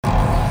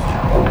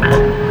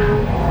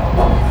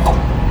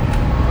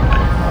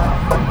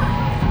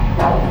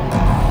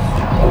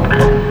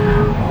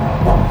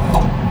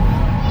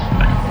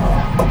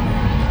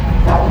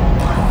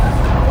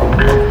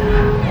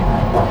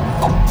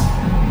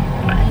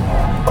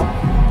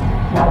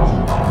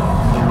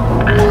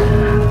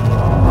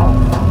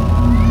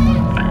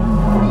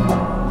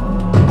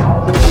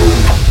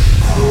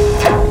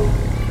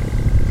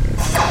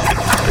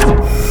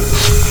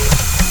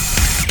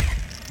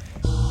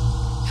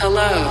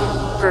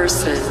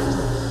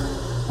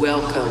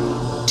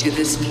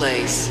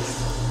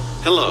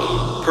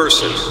Hello,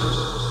 person.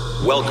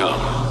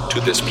 Welcome to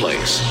this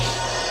place.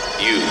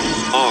 You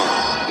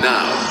are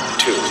now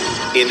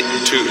tuned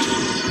into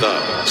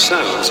the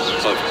sounds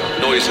of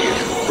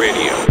Noisia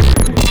Radio.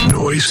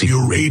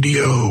 Noisia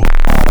Radio.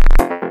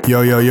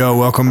 Yo,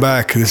 welcome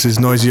back. This is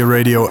Noisia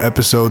Radio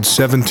episode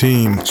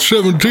 17.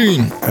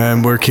 17.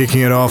 And we're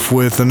kicking it off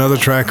with another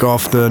track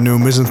off the new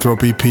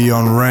Misanthrope EP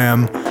on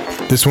RAM.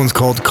 This one's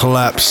called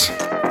Collapse.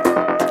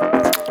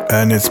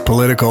 And it's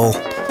political.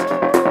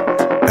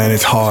 And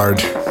it's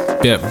hard.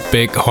 Yeah,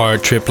 big,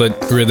 hard triplet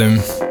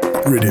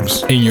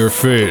rhythms in your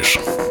face.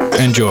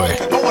 Enjoy.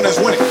 No one is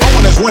winning. No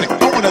one is winning.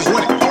 No one is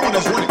winning. No one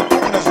is winning. No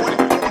one is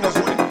winning.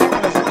 No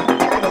one is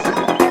winning.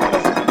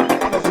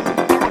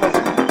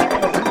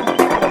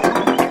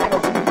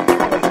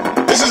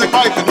 This is a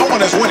fight that no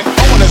one is winning.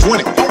 No one is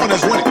winning. No one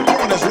is winning. No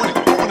one is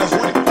winning. No one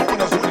is winning. No one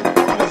is winning.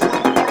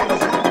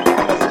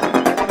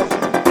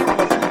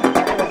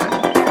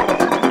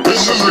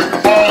 This is a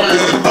fight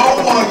that no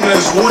one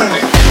is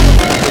winning.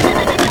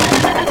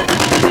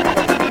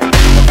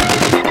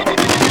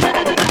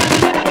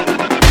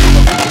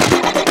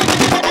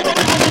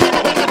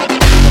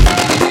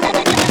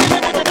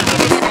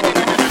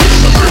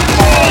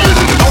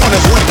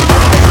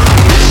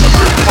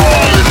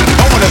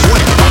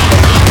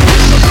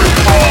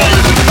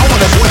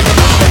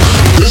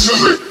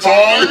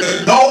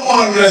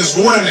 Is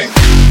winning.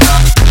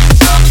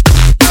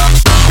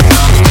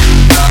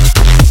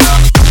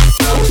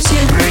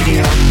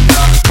 Radio.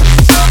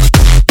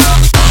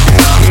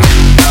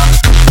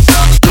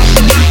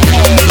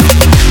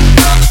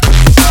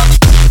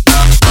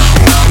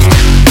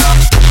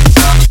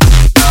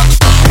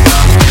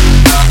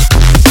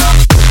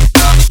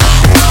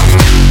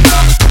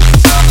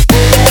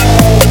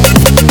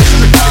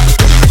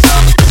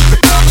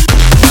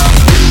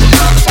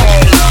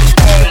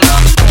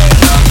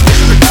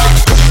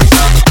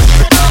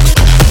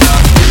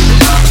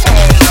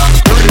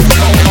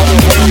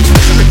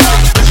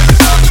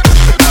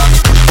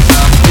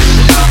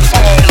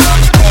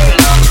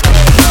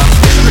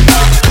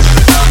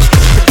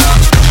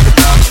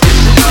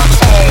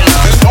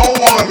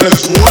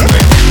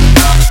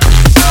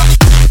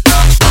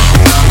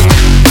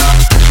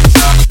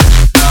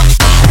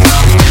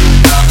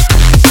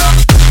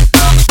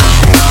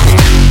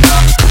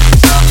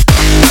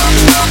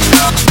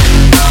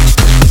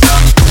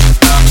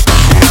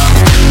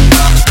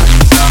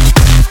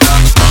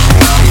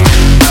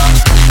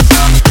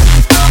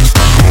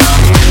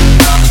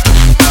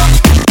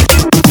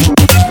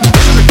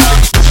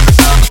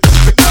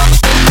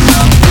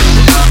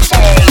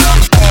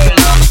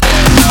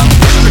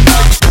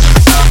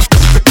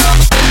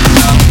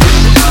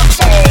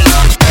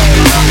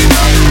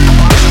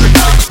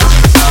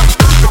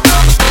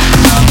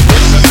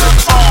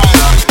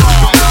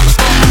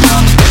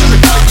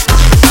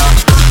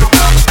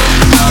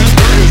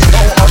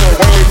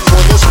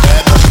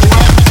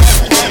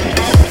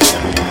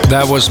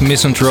 That was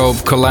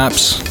Misanthrope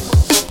Collapse,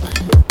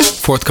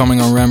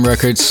 forthcoming on RAM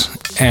Records,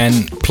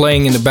 and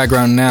playing in the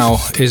background now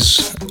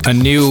is a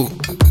new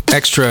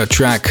extra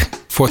track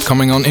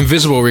forthcoming on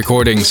Invisible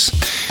Recordings.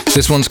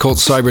 This one's called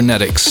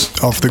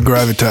Cybernetics. Off the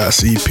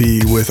Gravitas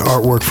EP with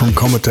artwork from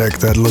Comatech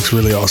that looks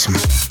really awesome.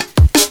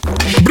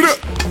 Bruh.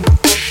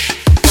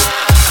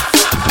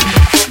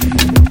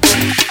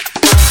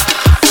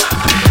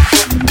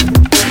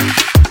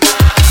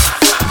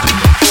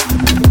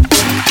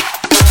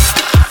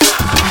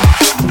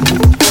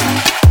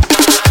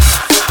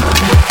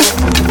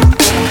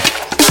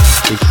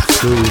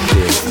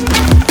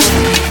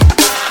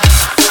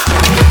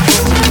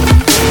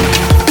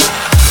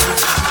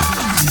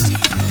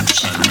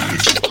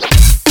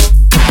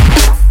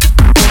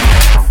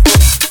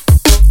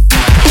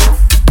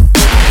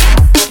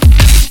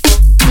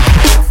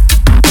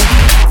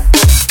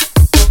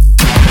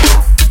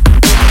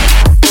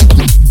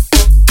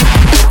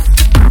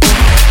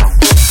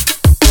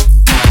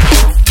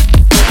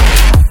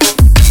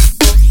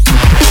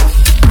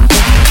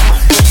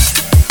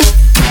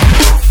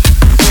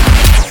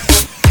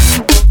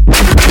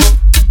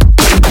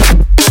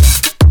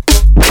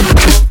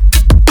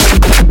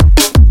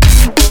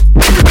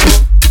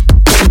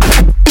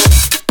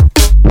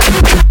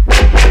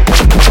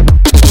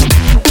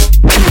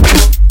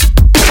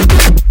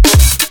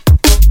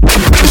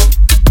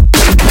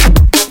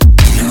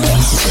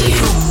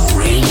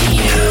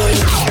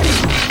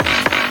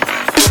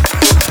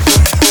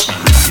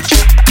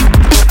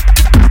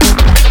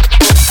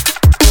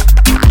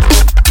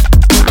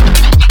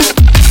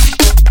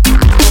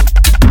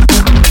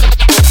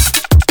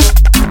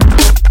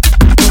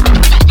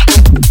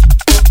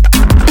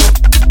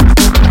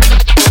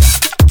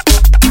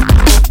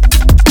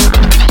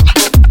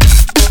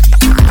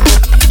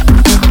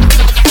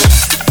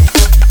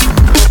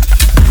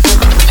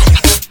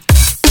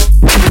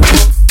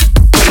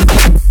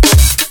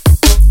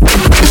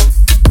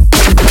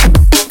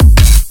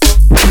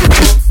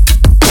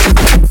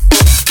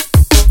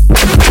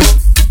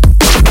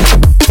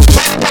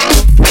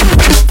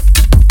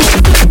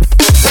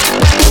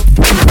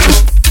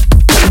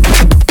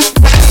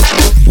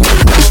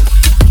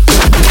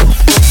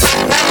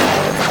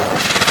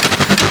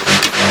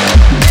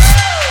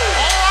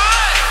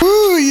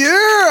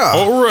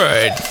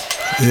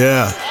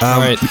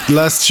 Right.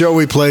 Last show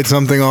we played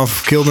something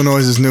off Kill the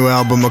Noise's new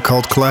album, a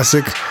cult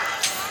classic.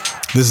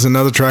 This is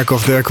another track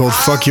off there called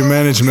Fuck Your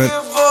Management.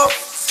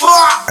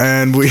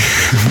 And we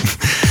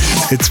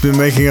it's been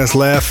making us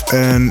laugh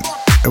and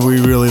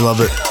we really love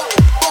it.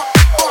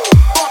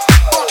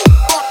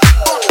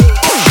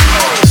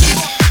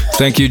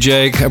 Thank you,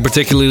 Jake. I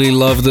particularly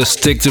love the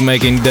stick to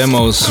making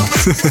demos.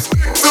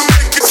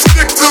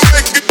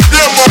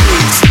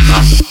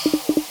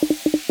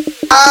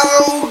 I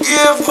don't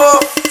give a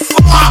fuck.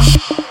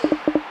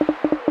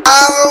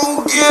 I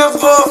don't give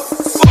a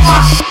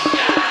fuck.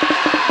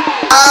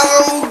 I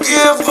don't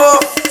give a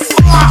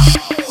fuck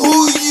who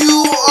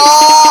you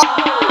are.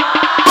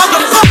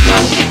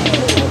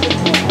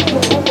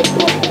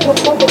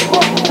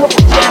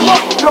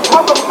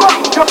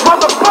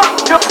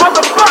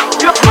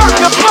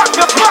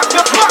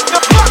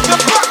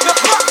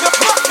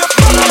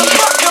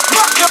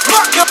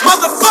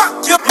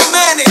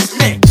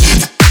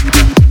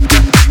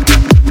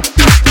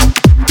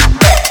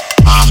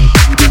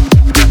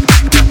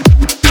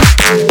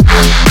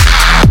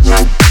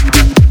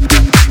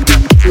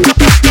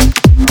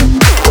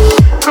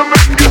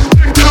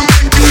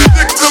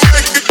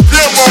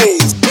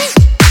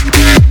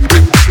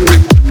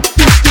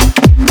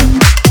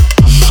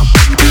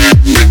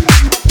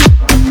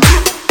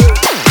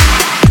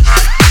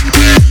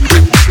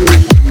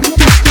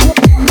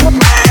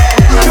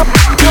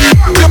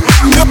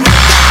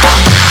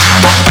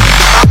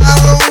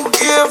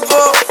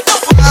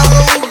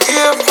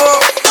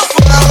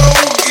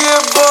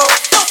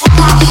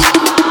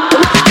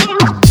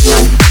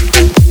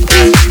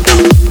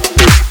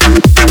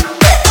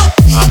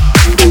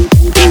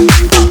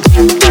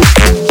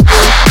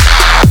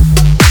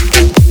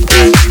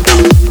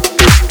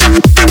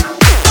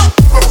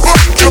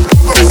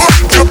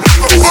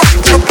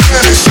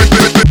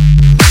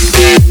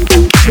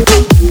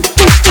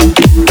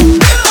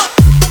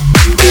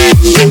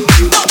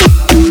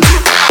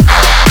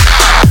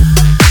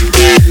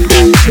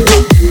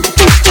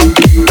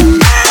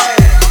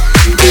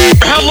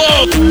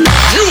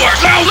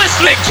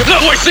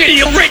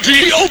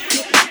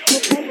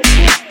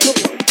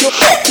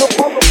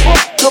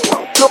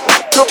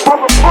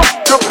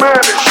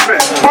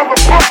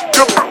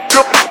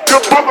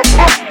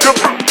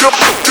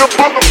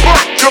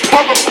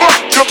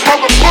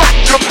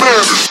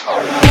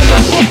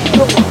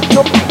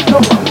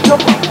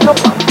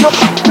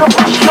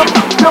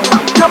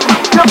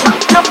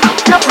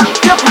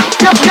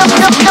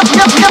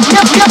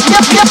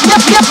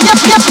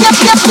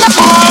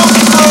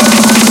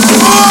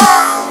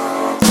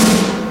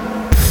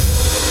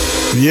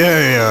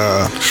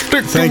 Yeah.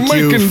 Thank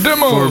you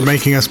for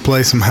making us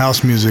play some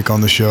house music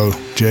on the show,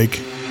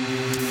 Jake.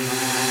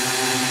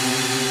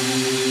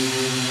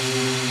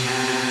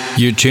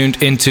 You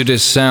tuned into the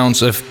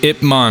sounds of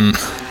Ip Man.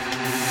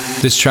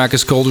 This track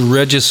is called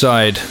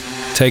Regicide,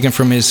 taken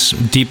from his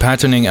Deep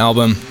Patterning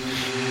album.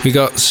 We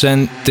got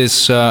sent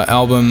this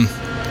album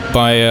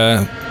by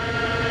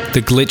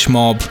the Glitch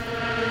Mob.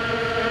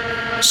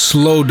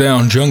 Slow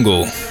Down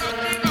Jungle.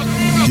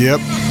 Yep.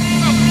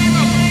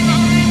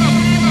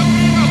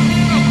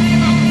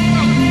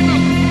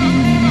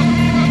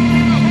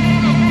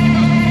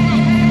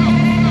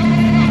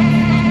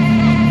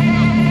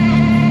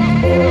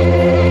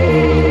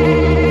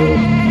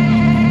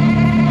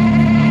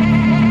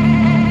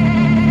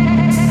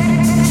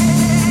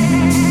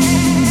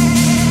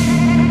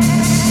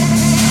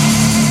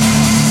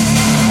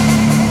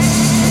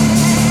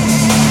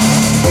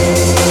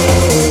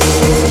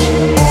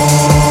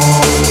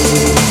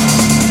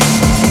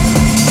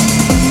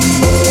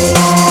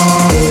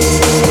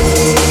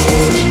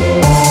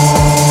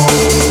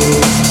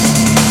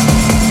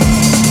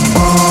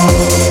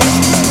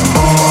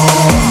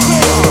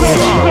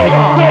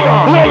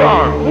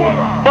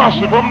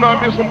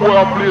 Some boy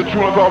I play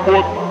tunes about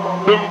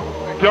them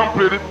can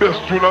play the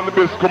best tune and the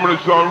best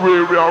combination and Ray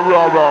and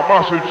rah.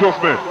 Massive,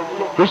 trust me.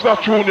 It's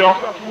that tune, yeah.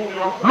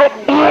 No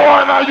boy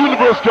in our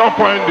universe can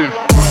find this.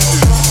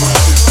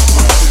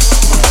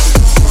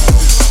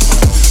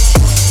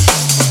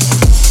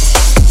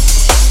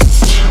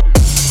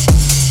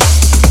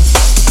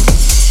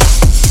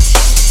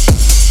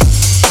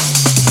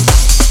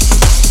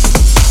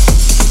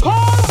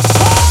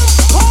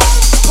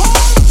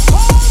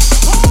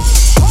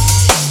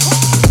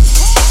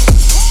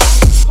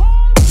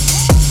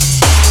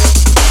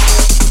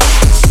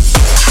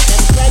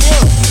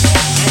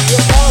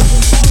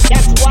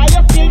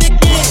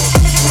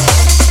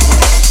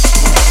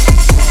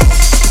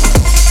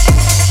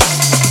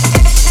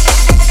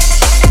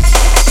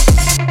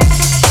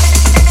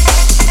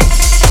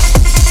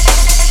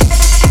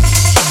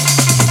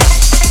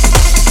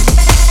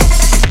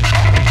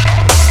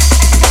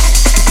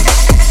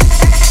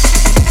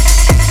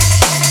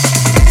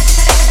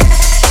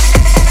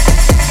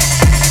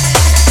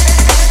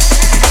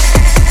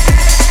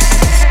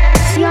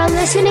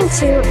 Listening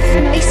to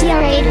Noisia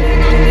Radio.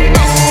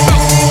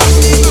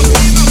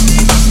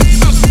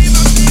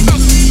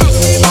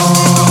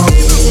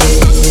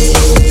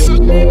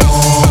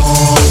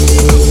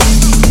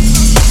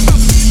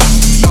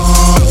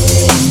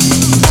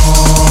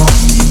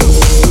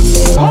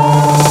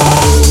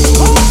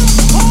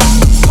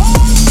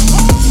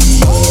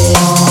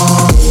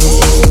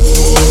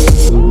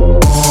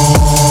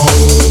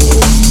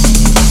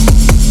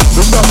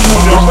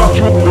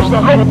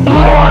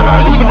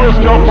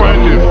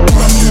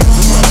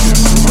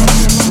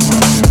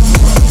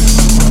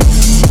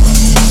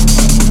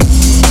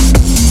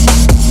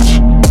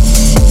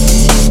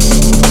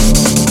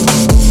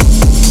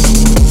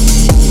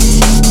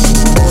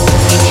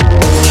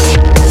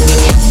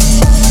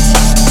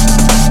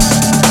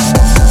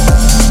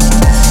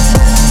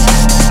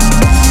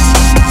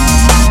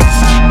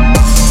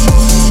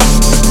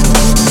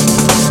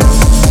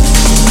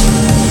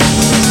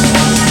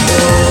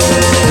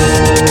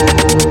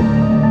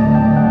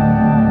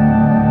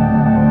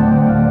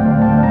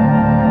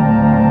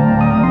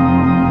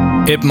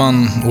 Ip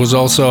Man was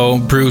also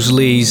Bruce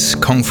Lee's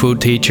kung fu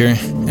teacher,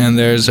 and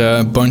there's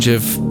a bunch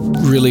of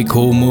really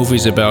cool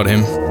movies about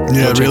him.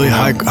 Yeah, really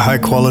high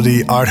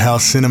quality art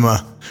house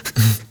cinema.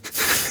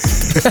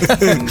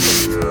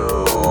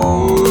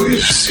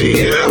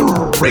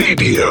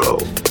 Radio.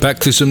 Back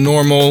to some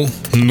normal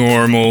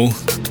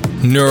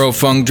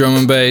neurofunk drum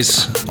and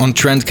bass on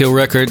Trendkill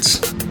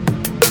Records.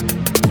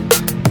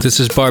 This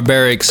is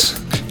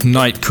Barbarics,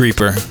 Night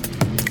Creeper.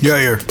 Yeah,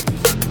 here.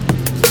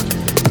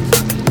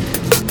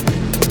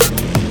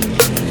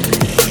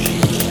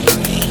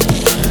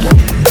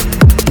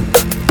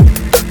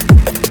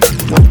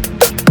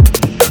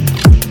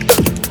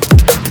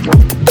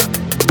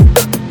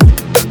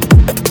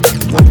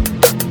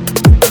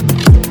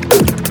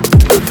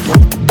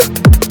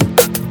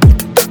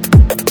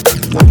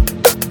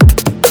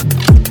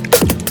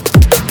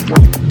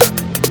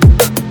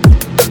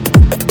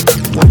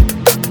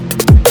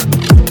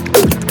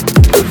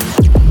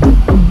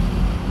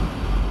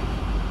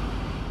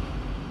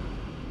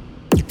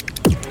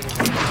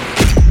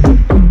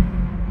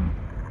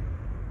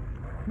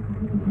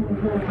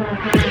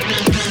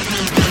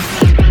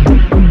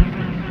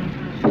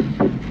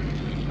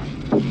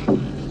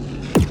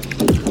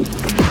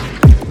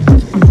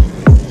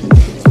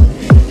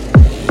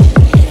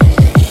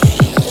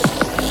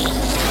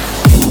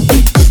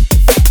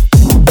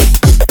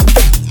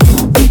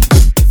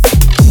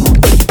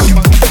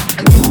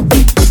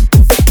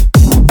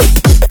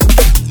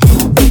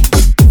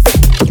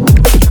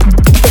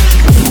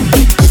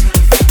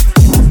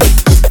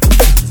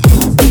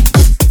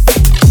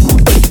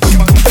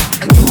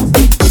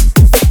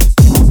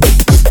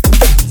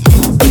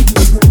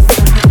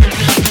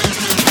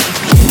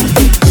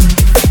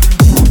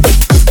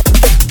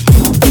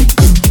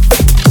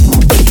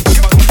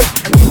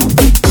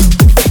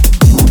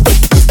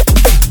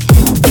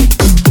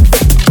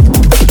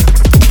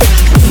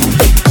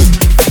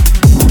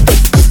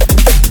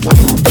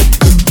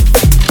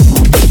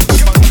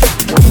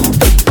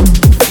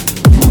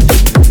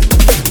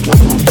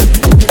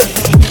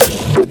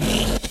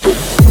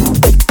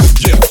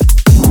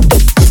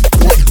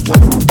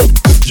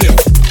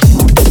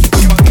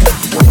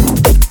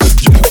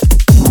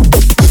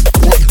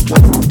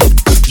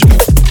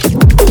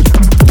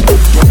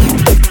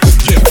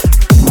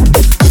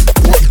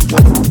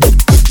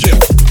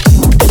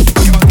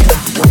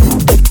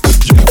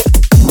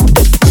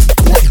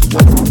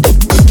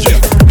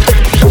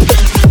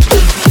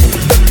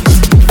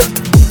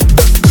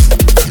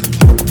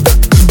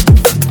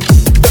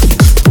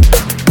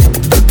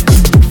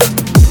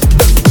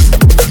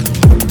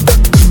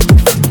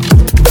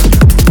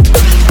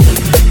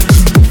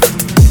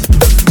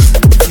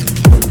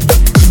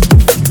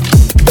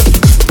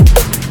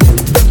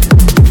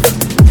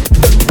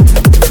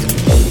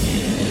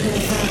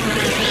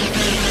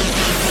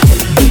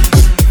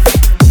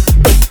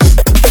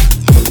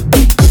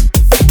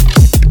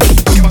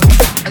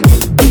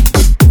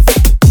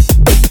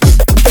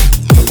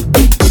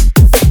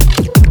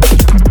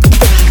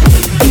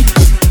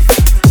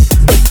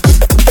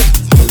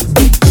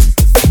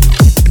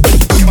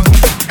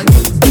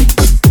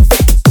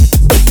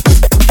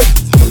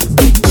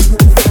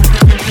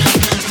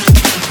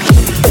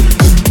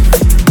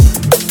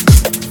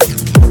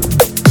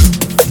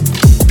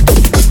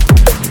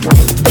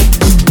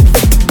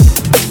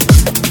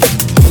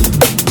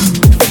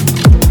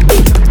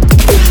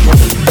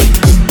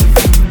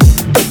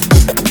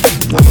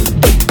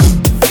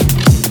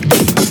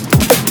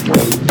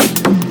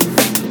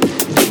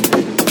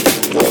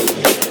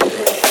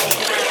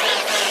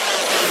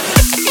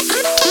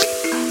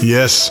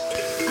 Yes.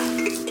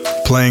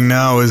 Playing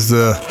now is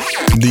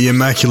the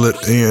immaculate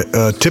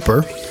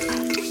Tipper,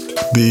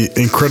 the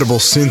incredible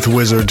synth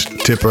wizard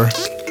Tipper.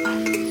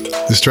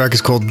 This track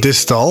is called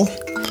Distal,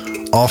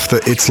 off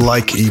the It's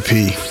Like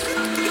EP.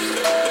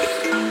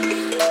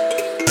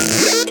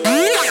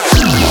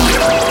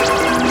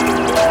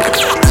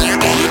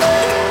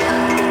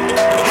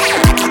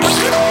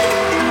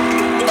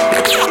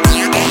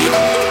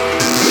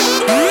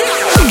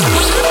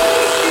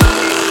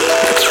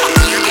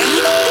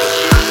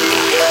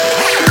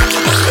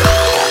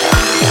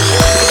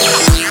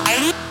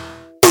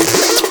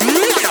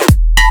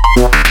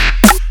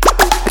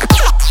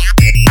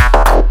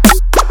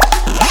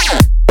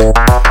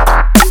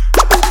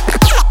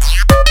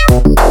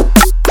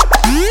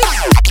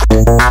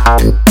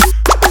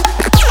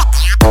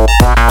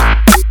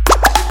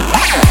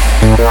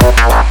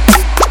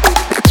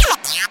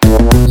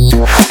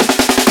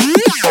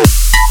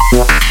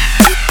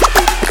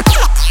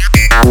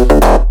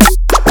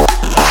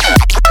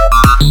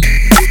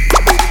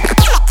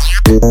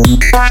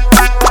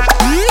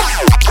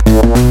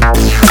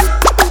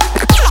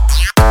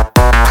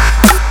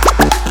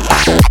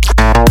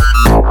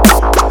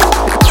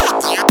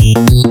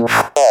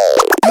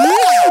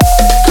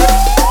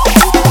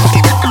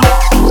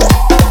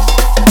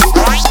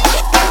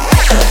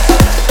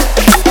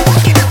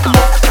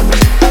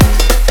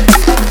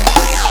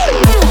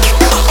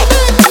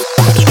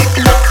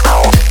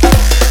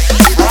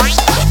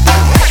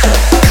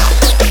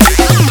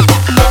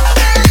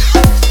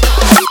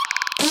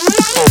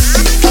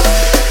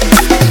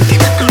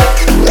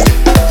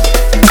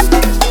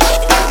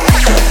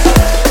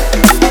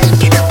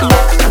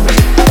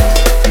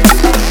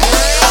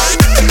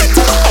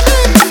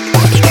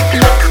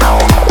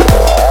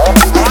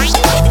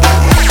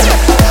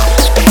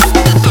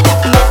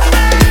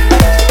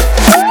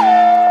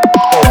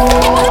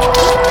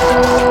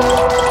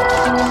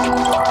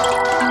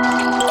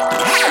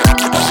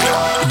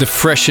 the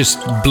freshest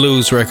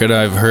blues record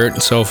I've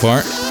heard so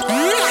far.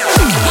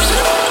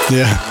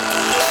 Yeah.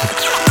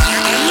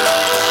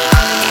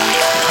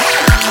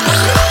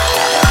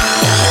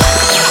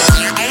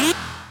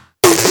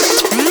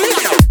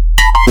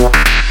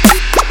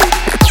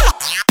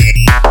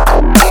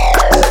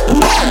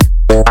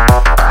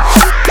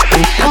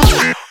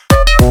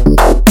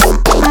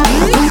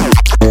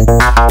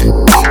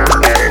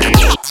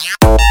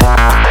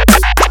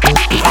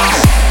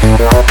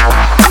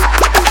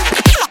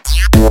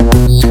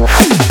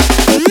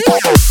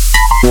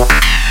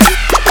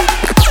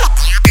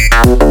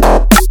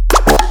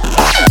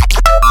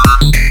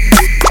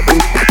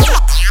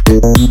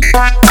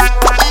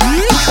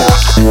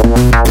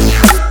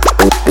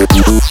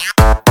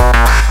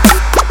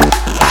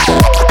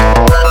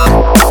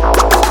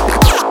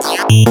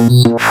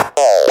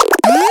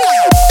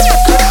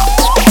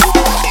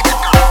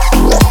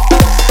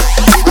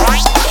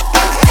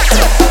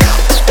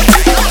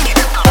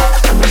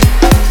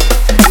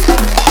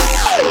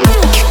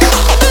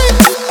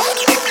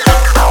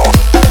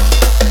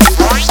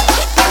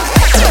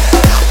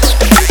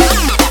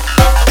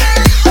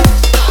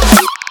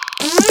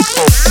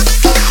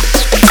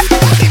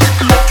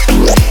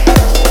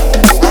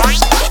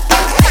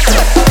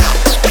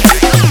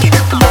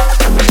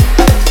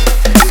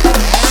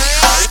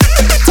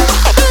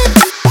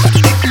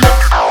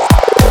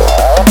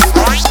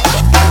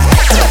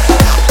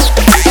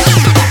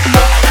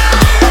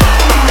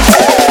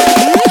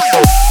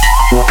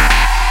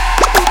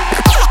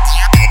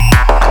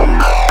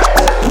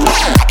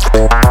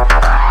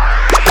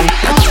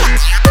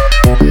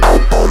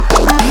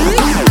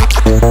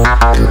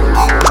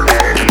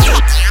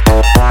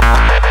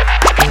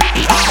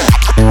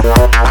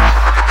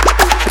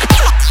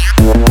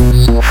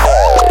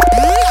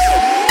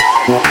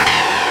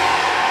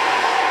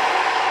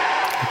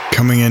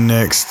 Coming in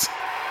next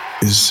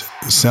is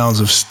Sounds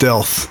of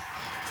Stealth,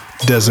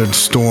 Desert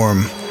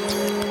Storm.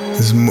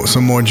 There's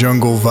some more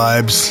jungle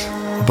vibes,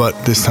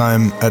 but this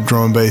time at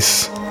drum and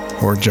bass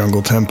or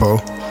jungle tempo.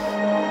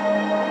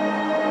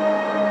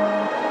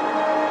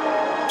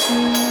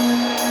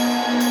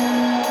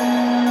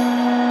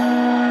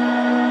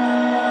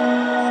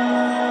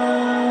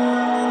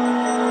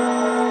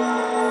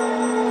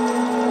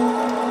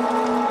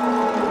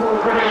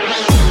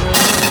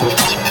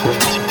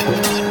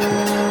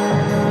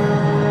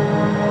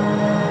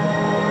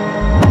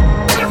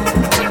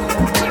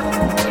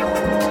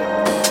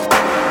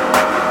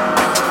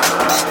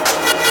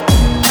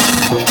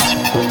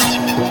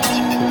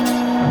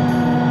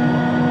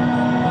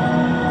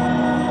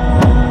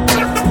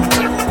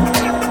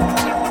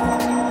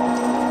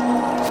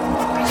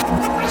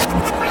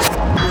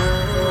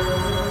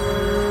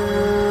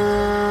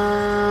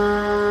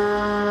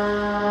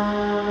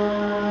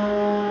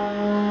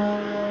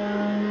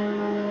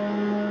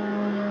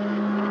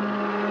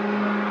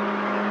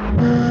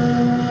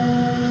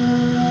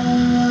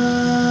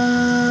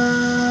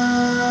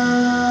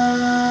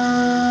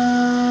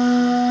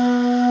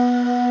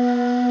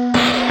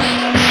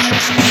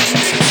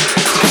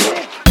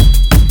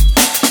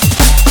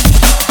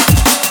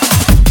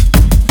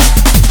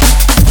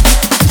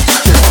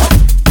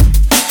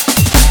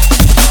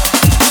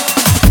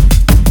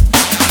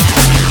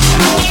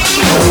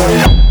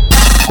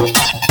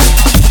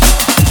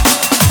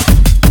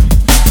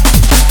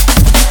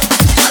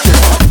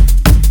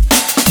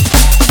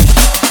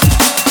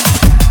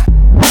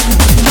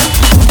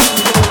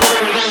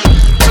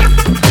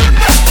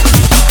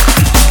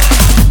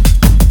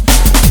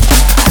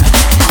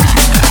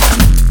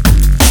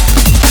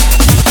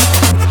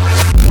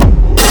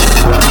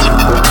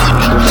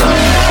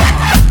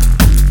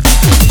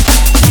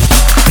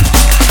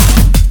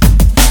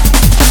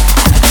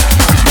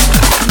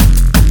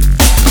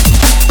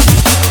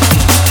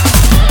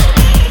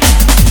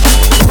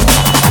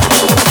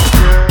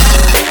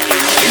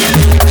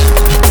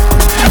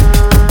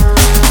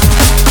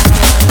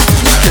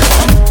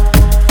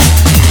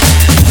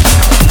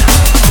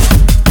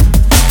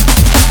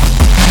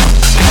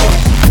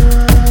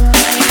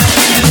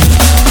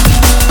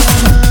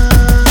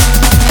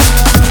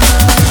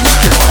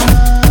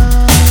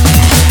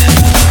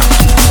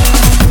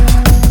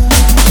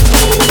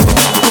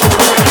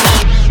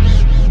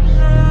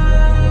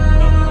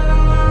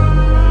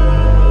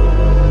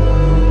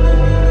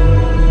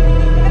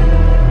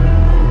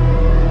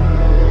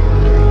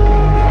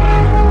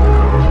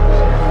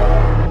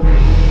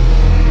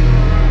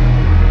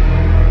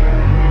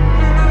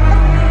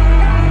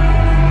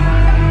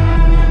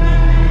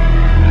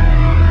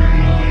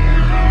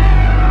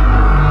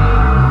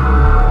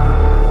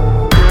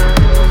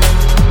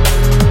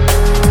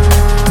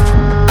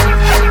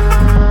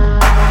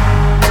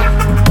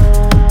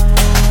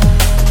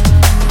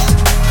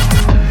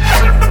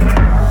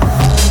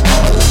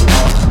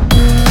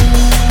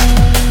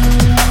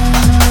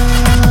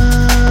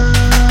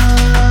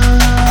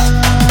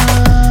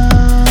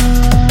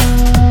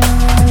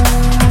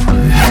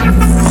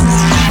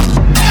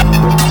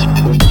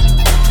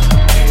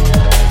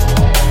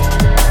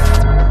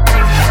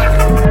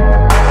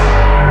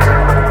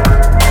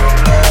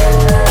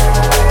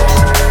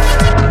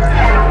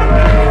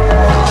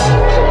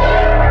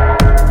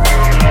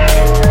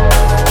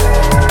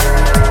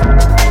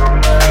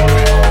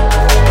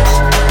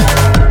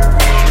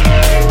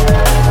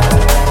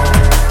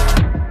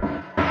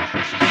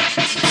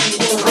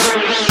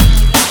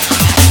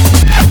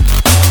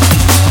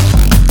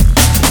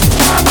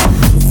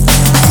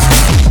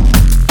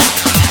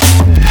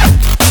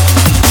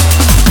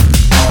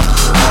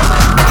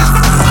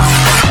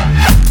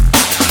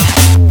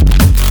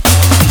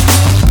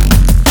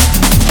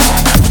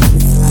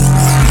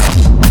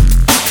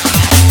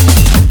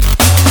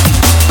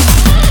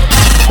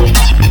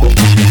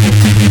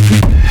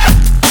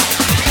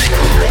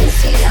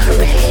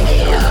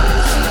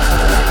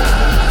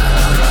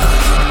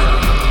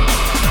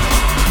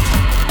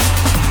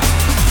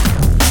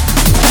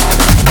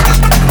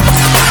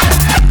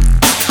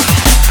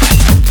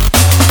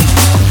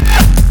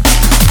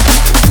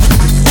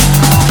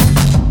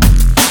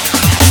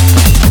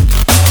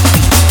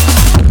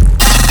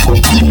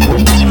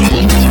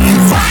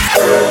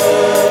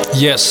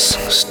 Yes,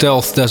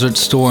 Stealth Desert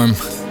Storm.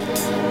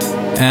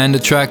 And the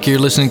track you're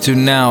listening to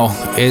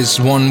now is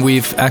one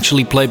we've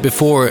actually played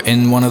before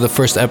in one of the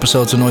first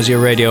episodes of Noisia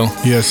Radio.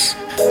 Yes.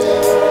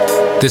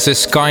 This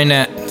is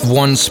Skynet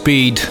 1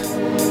 Speed,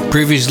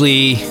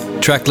 previously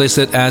track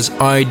listed as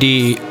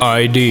ID.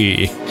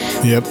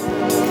 Yep.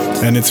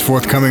 And it's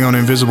forthcoming on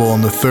Invisible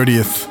on the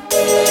 30th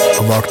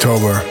of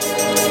October.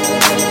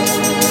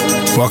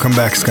 Welcome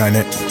back,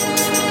 Skynet.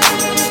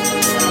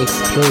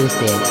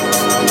 Exclusive.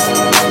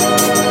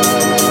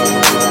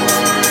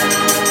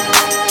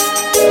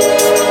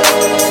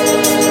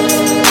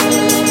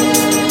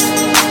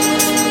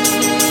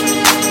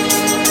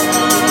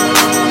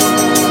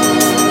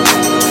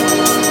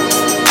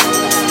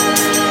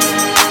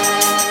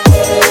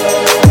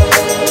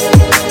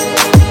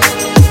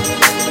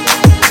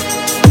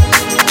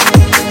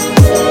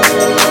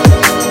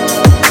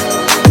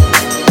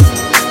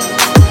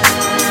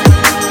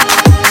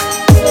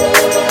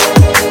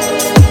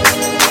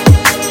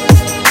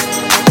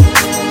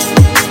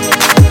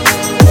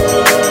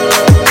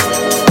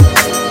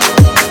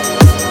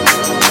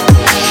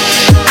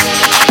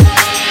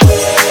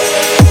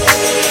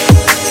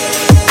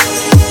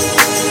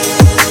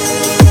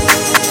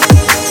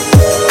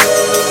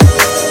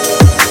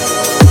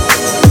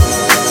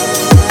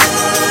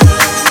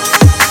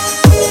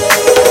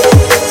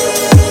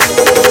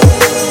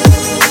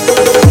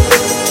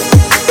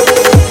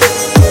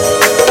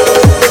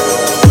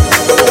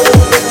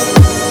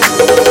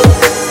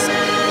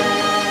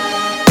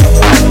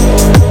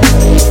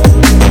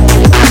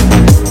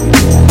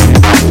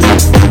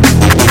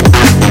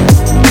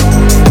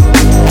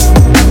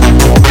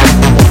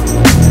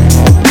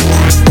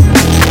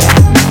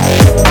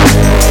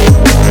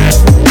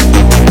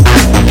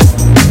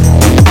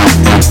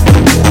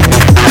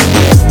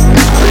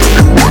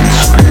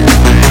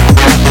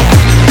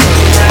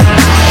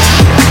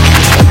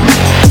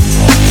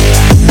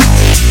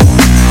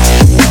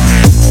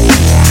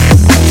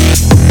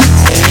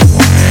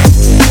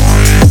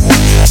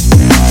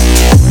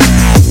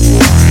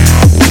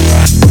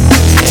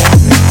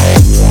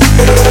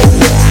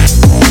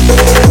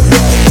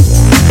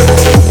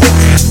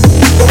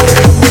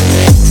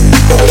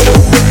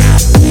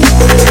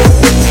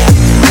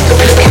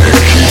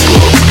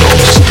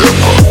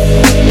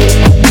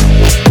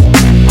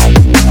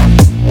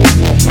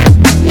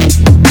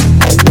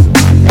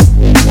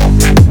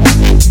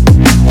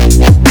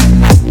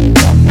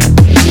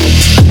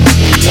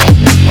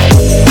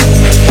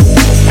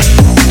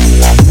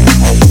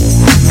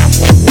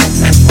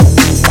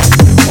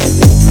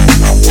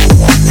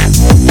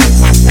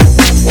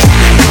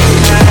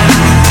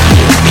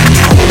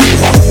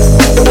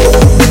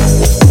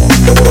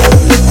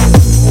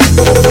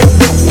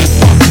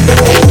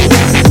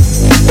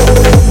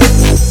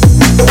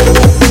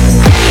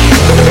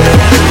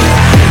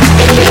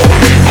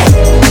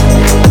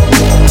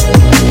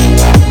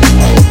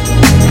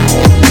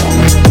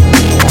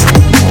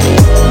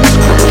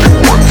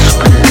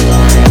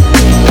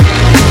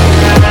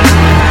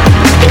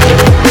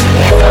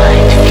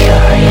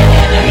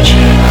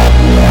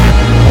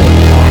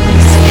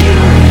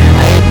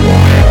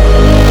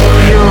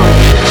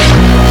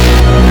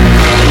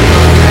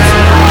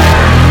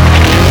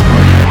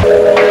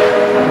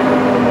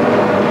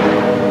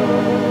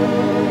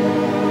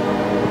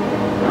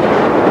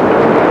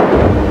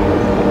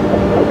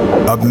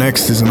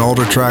 Next is an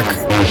older track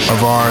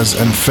of ours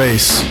and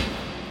Face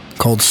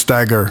called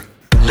Stagger.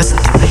 Listen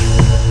to me.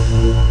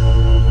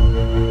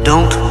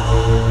 Don't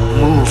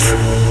move.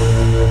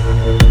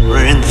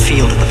 We're in the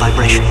field of the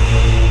vibration.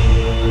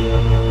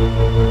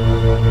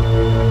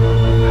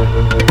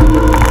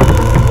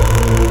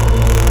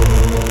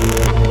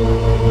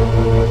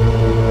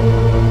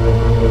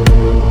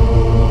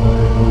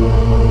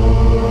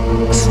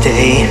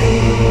 Stay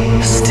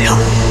still.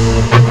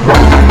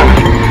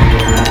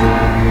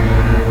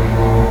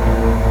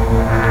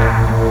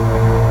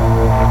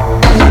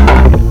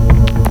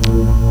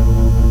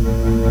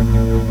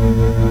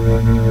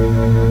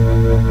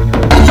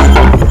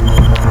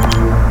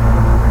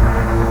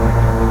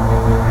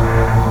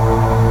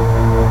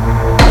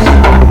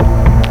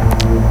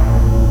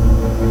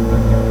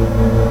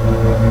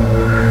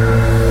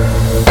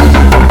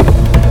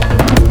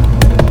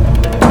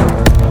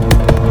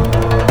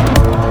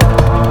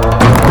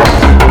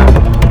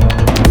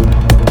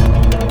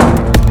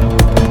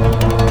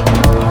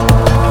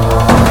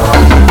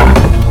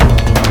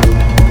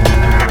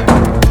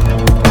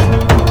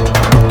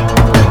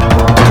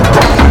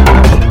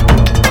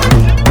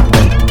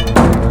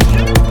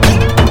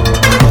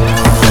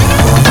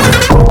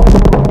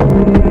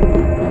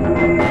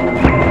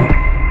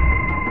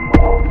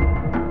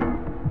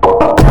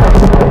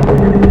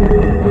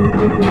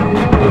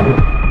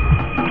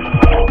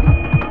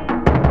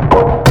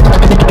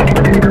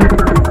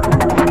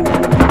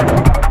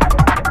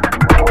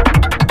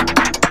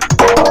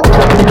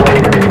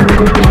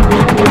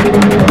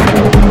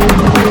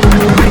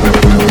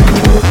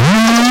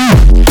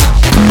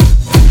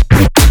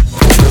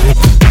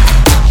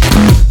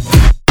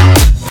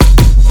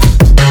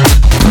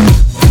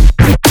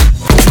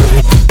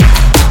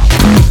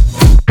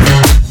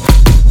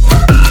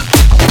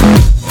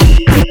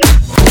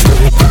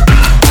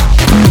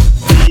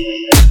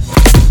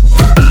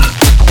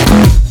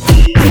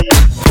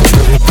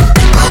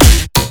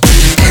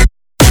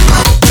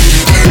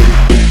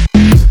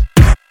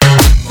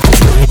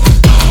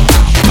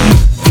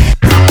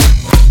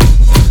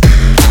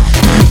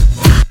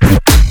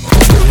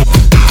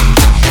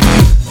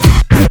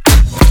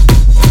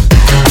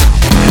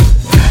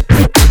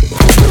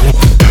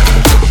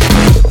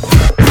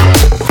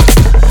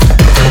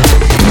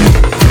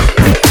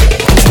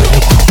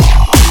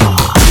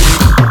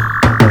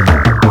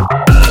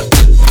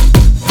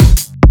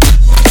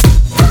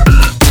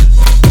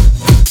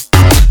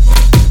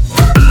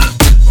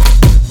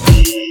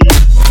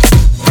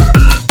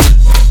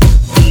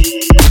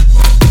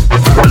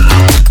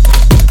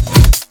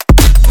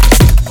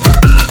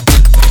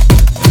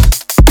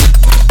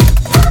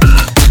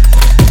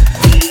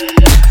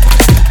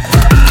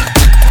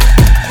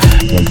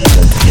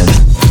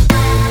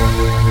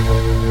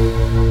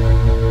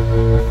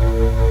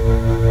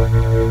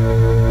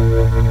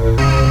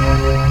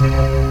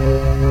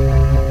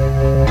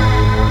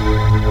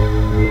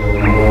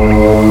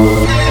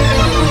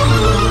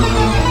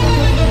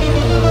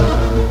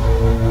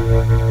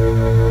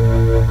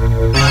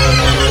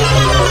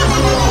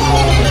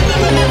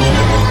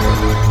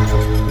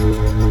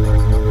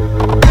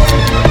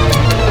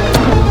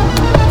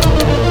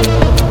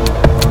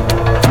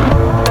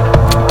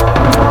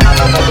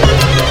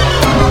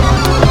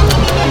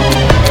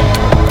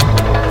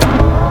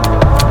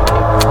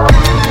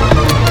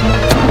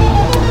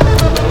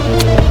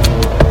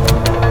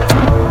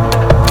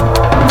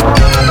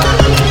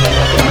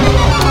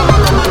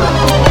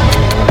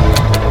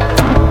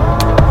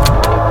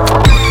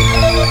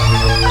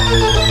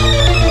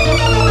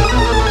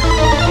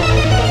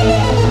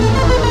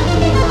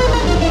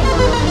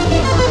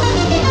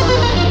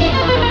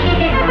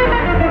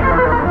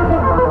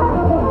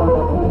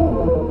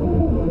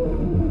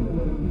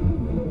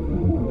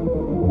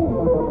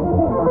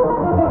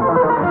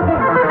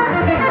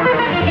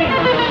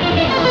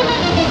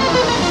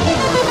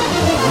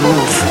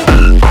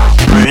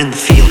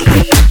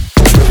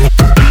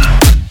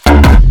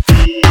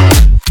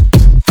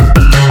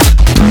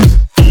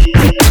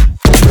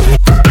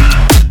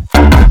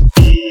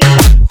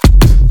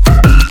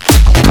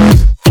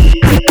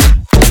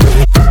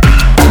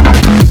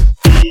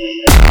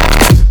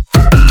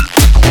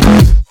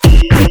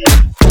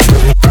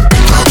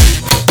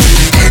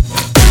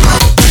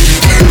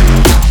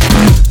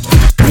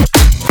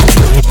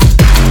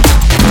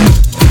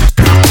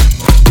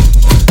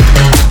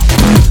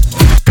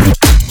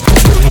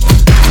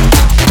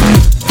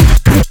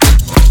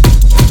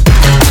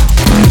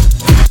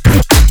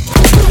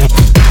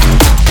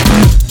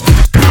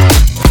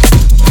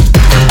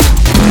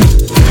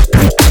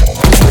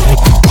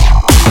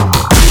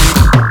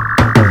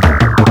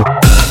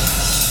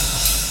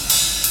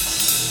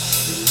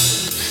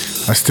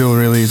 I still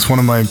really, it's one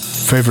of my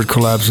favorite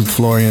collabs with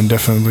Florian.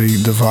 Definitely,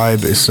 the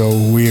vibe is so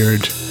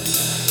weird.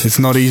 It's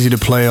not easy to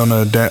play in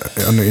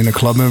a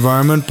club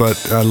environment,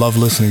 but I love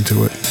listening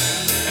to it.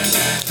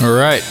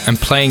 Alright, and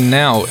playing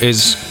now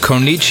is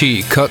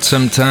Konichi, Cut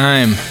Some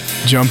Time.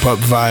 Jump up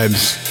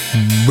vibes.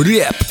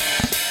 Yep.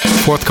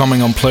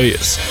 Forthcoming on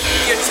Players.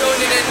 You're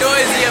tuning in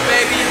Noisia,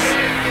 baby.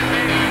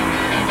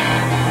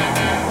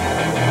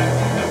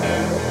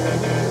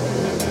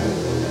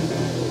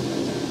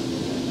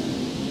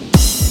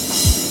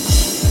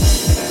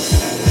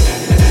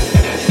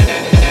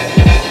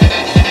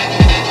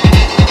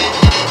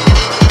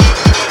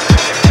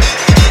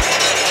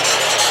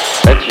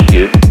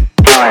 Execute.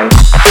 Time.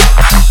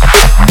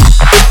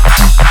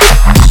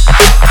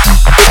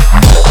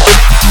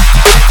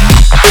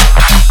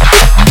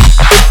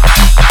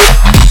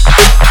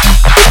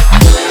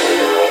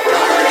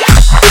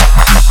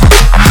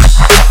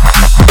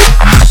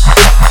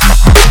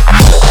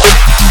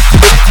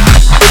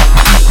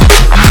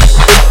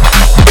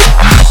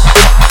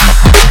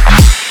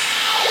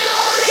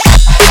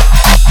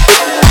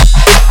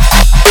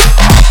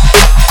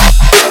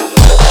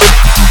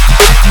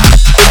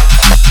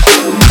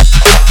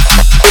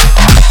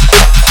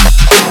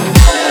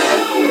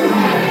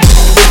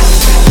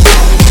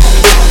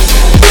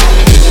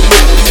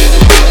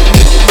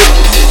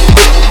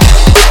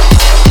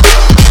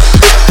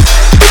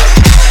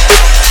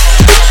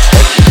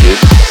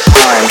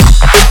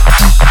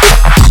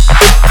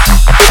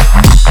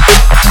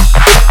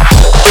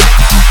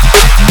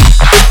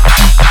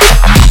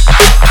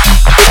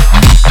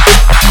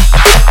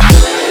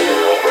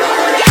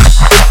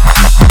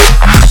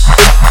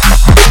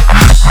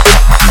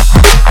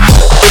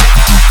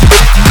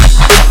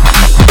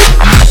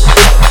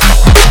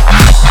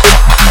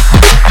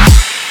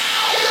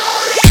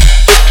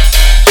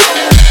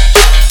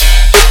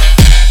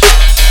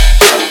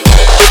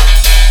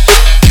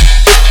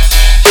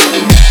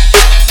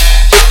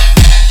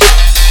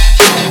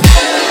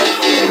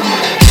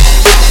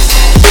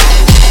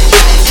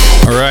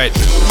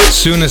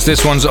 As soon as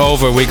this one's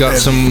over, we got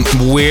some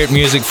weird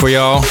music for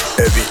y'all.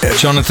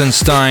 Jonathan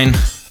Stein,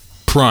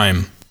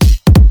 Prime,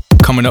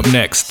 coming up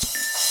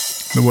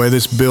next. The way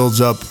this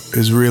builds up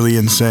is really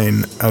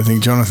insane. I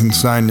think Jonathan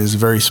Stein is a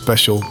very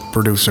special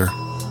producer.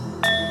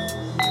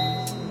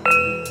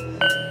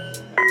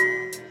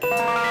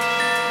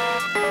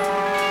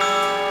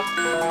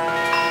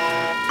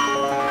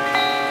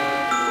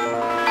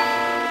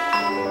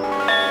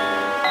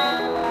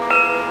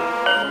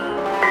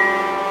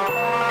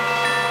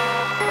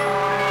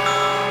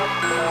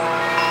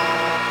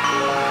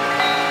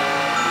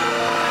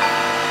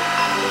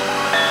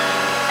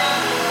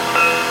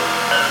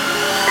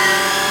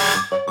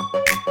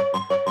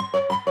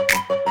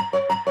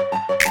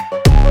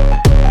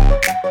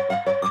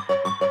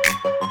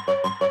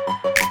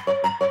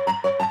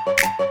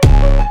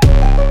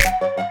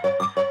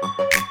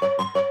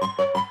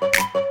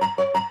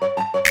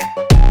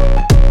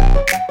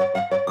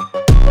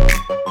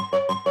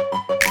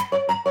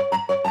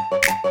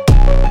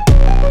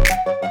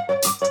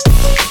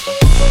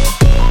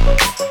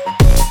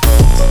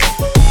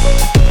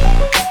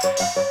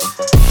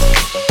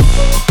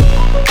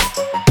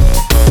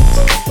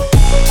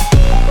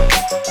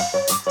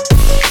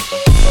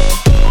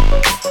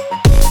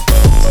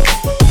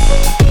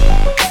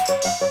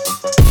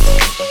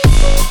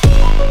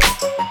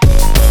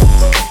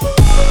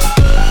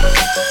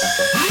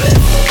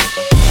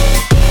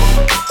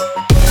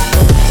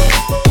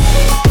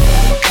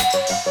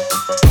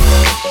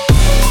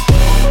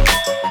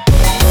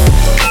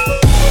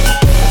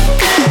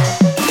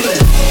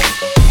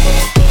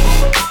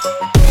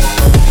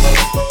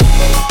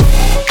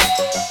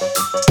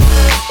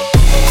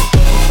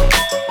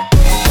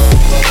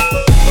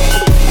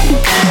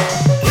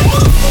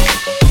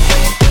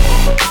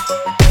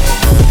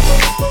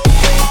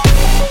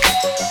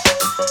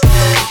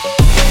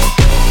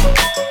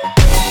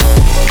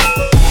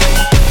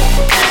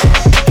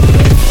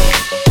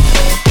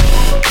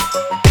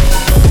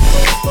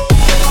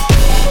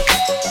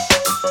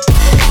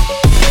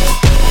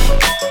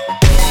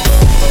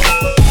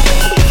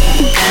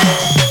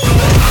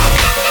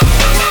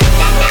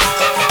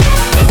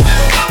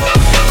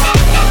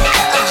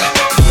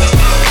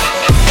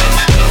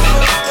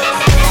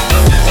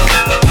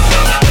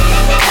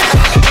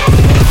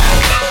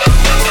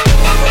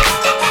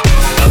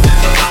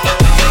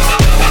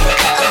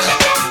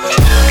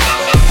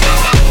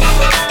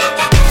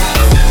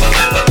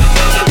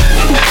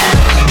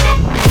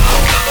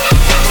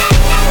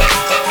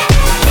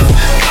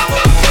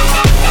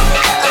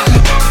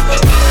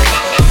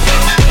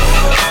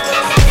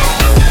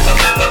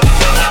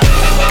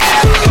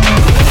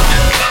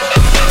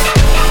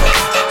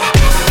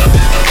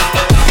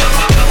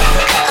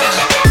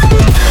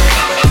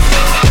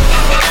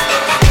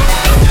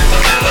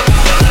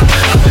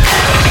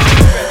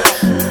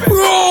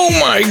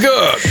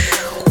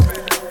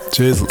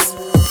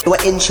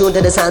 We're in tune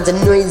to the sounds of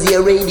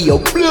Noisia Radio.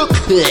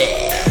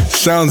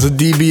 Sounds of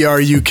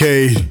DBR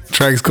UK.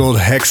 Track's called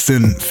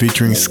Hexton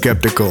featuring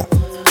Skeptical.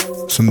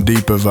 some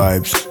deeper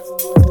vibes.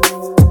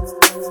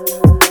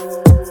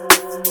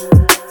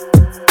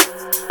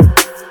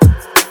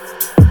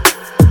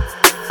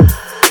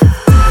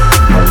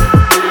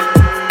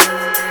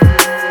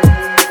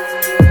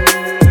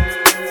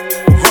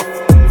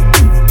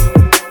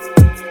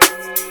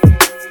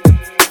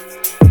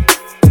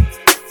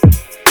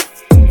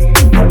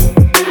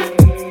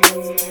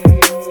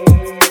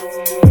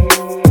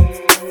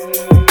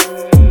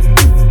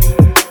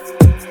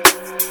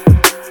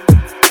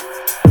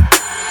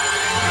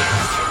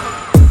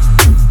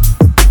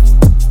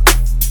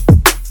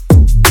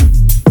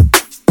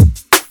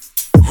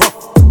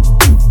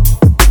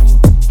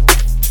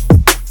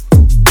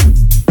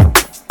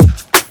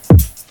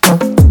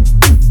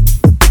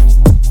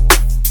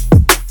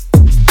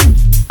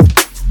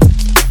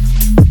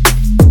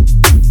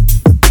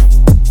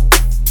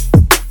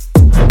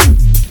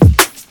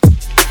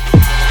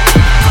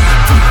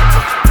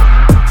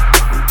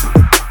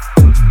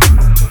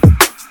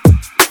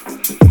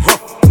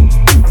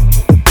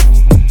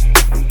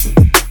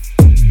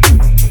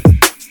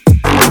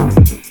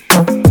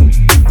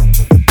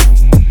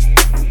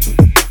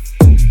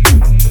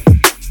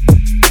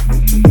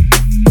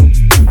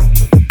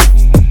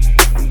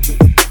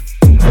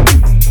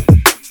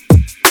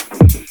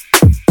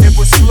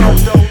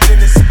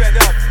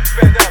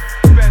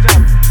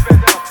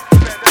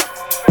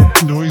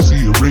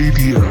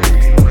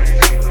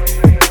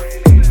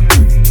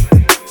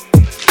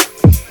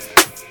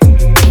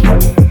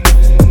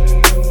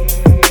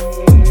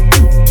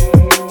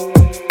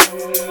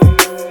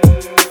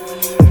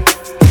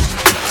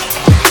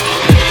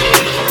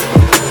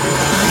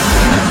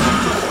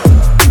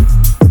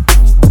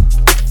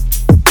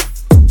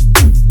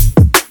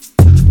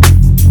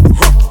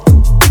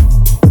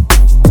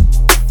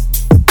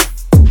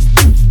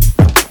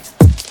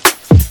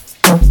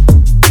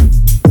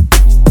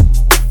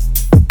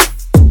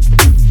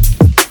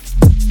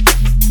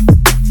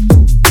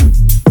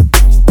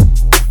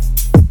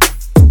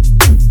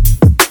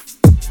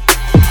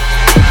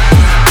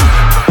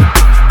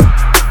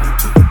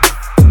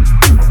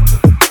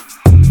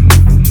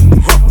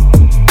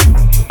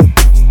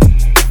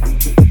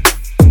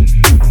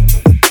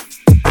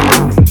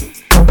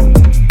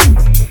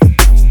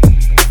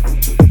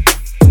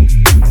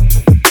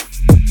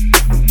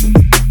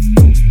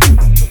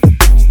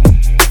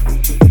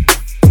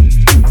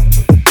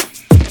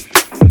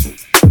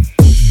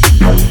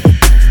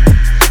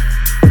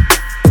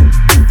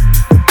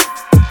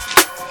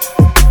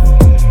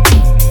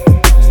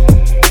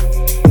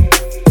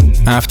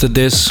 After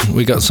this,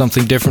 we got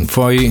something different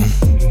for you.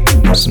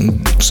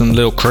 Some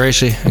little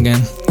crazy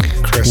again.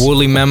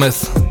 Woolly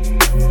Mammoth.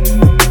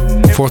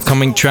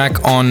 Forthcoming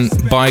track on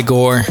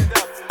Bygore.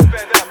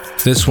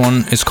 This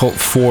one is called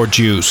 4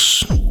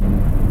 Juice.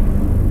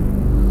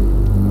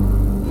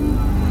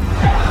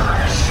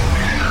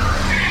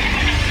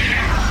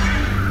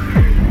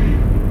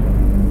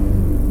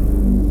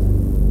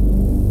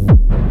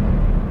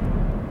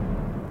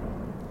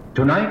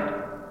 Tonight,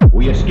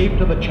 we escape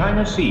to the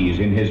China Seas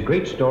in his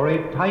great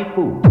story,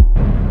 Typhoon.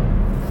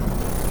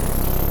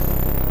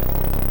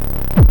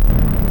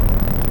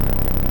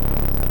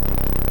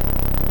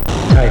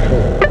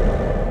 Typhoon.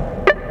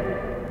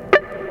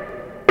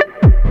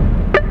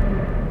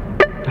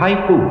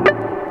 Typhoon.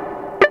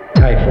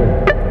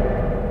 Typhoon.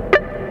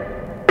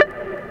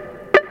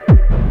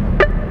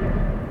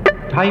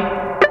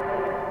 Typhoon.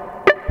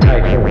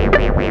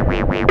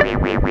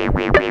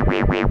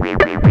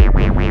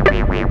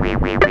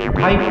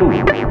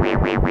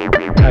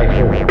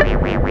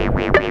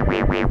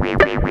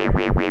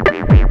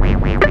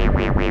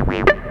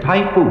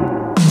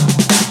 Typhoon.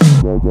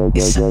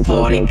 It's a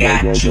 40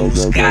 got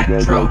juice, got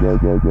dro.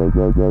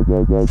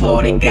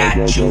 40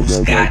 got juice,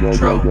 got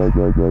dro.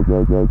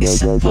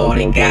 It's a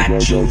 40 got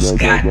juice,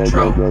 got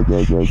dro.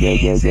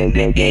 Hands in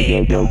the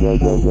air, don't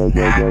move,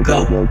 now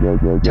go.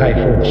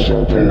 Typhoon. It's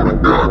a 40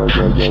 got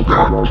juice,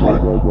 got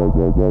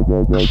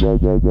dro. Got juice,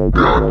 got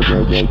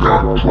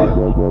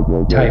dro.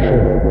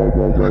 Typhoon.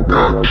 Got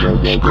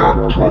juice,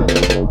 got dro.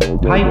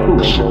 Typhoon.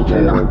 It's a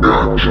 40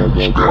 got juice,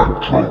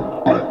 got dro.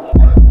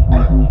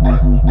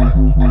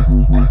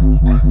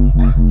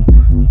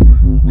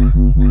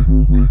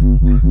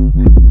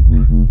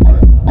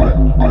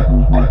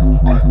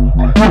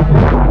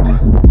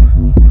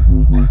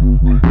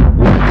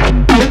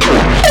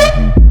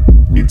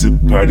 It's a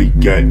party,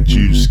 got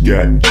juice,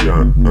 got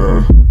John,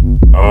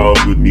 all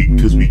with me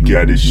cause we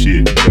got this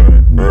shit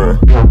done,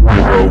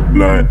 Roll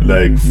blind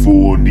like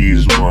 4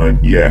 knees one,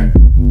 yeah.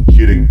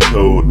 Getting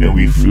cold and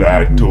we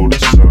fly toward the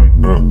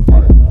sun,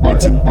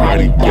 It's a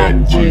party,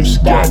 got juice,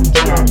 got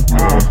John,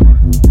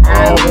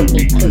 all with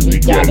me cause we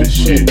got this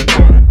shit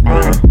done,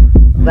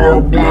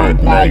 Roll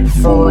blind like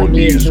 4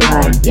 knees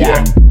one,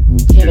 yeah.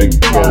 Getting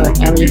cold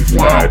and we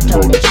fly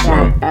toward the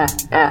sun.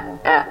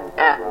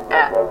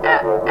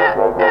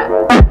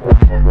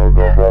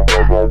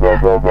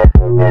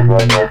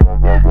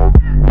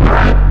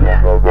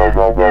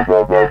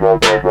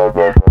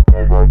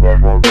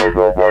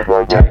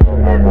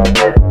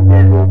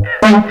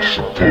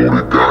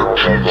 Supported got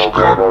juice,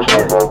 got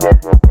dro.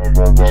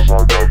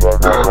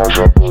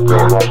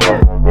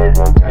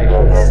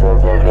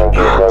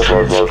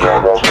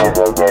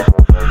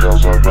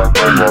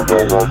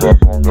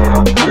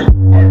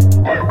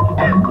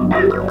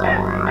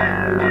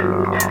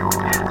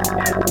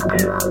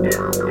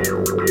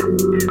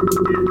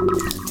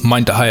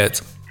 mind the hi-hat.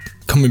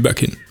 Coming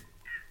back in.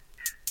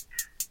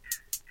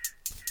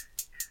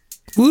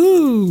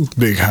 Woo!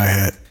 Big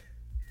hi-hat.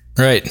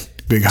 Right.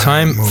 Big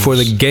Time moves. for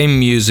the game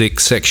music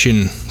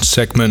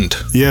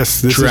segment.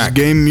 Yes, this track. is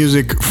game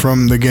music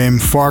from the game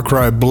Far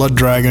Cry Blood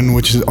Dragon,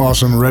 which is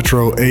awesome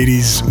retro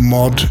 80s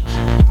mod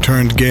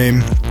turned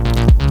game.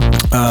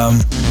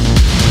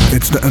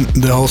 It's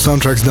the whole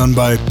soundtrack's done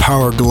by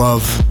Power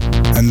Glove,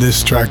 and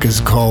this track is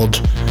called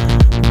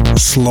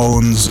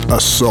Sloan's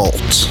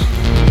Assault.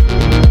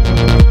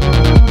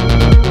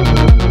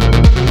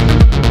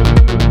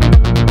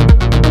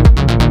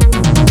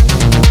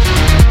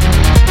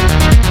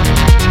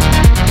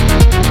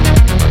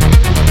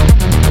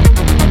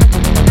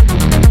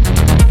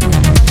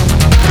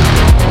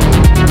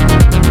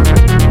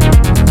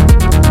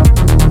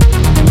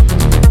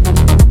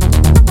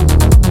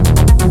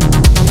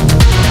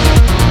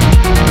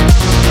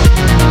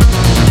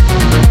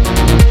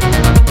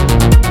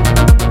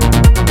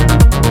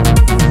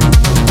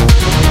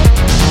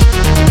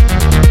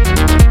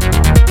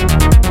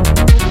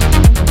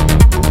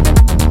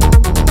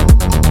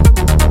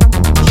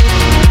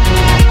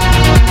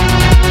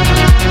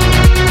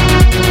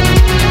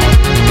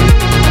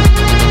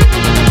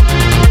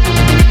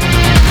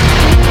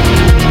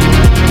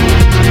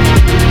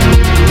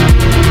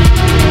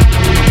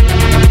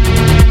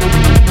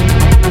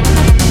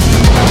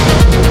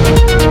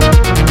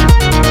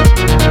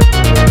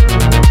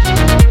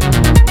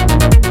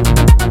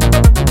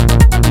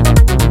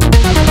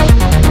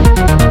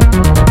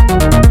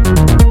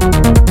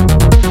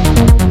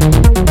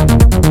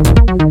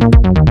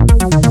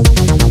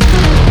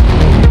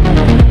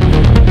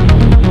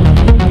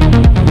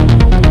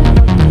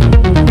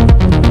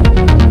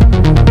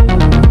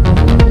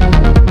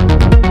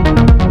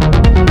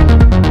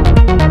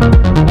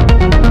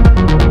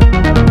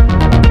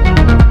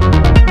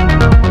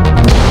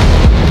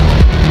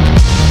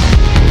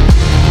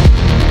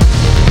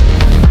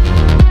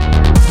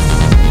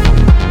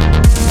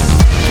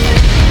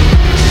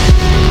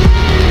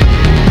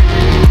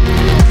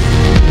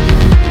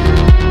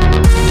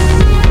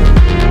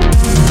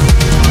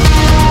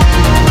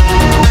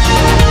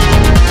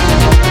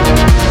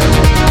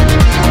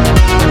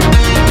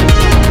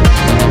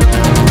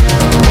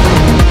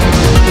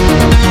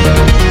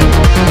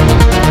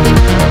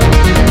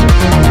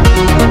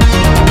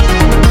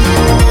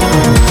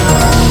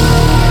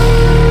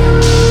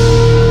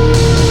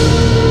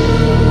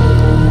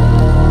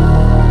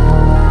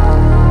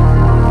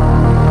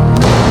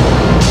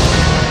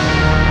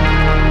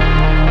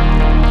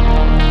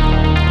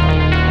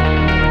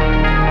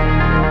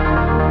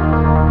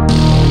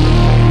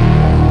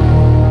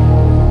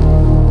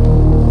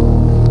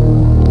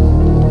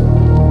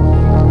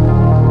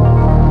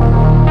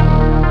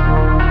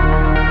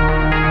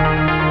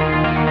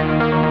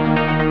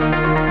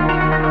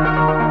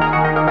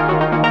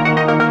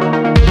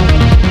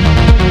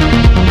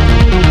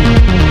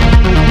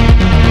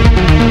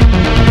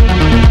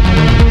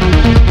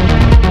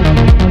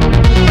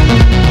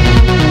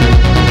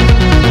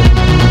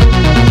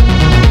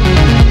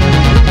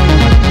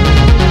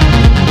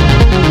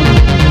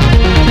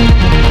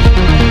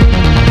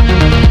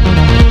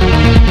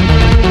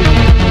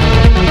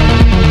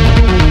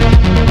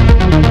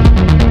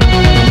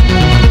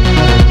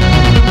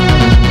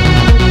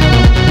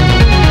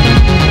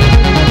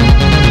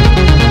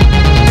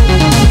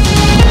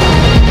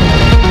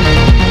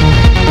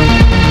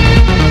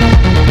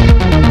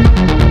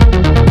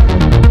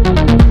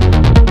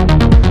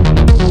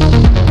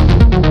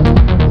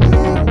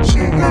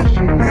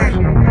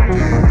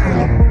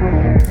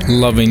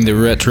 Loving the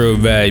retro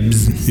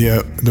vibes.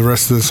 Yeah, the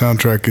rest of the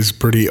soundtrack is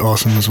pretty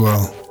awesome as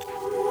well.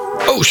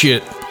 Oh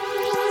shit.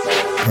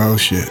 Oh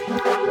shit.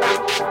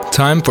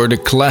 Time for the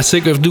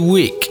classic of the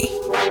week.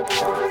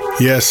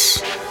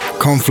 Yes,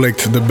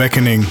 Conflict, The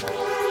Beckoning,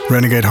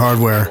 Renegade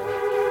Hardware.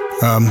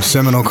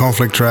 Seminal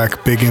Conflict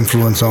track, big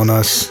influence on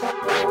us.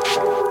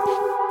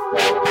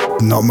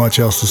 Not much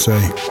else to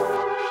say.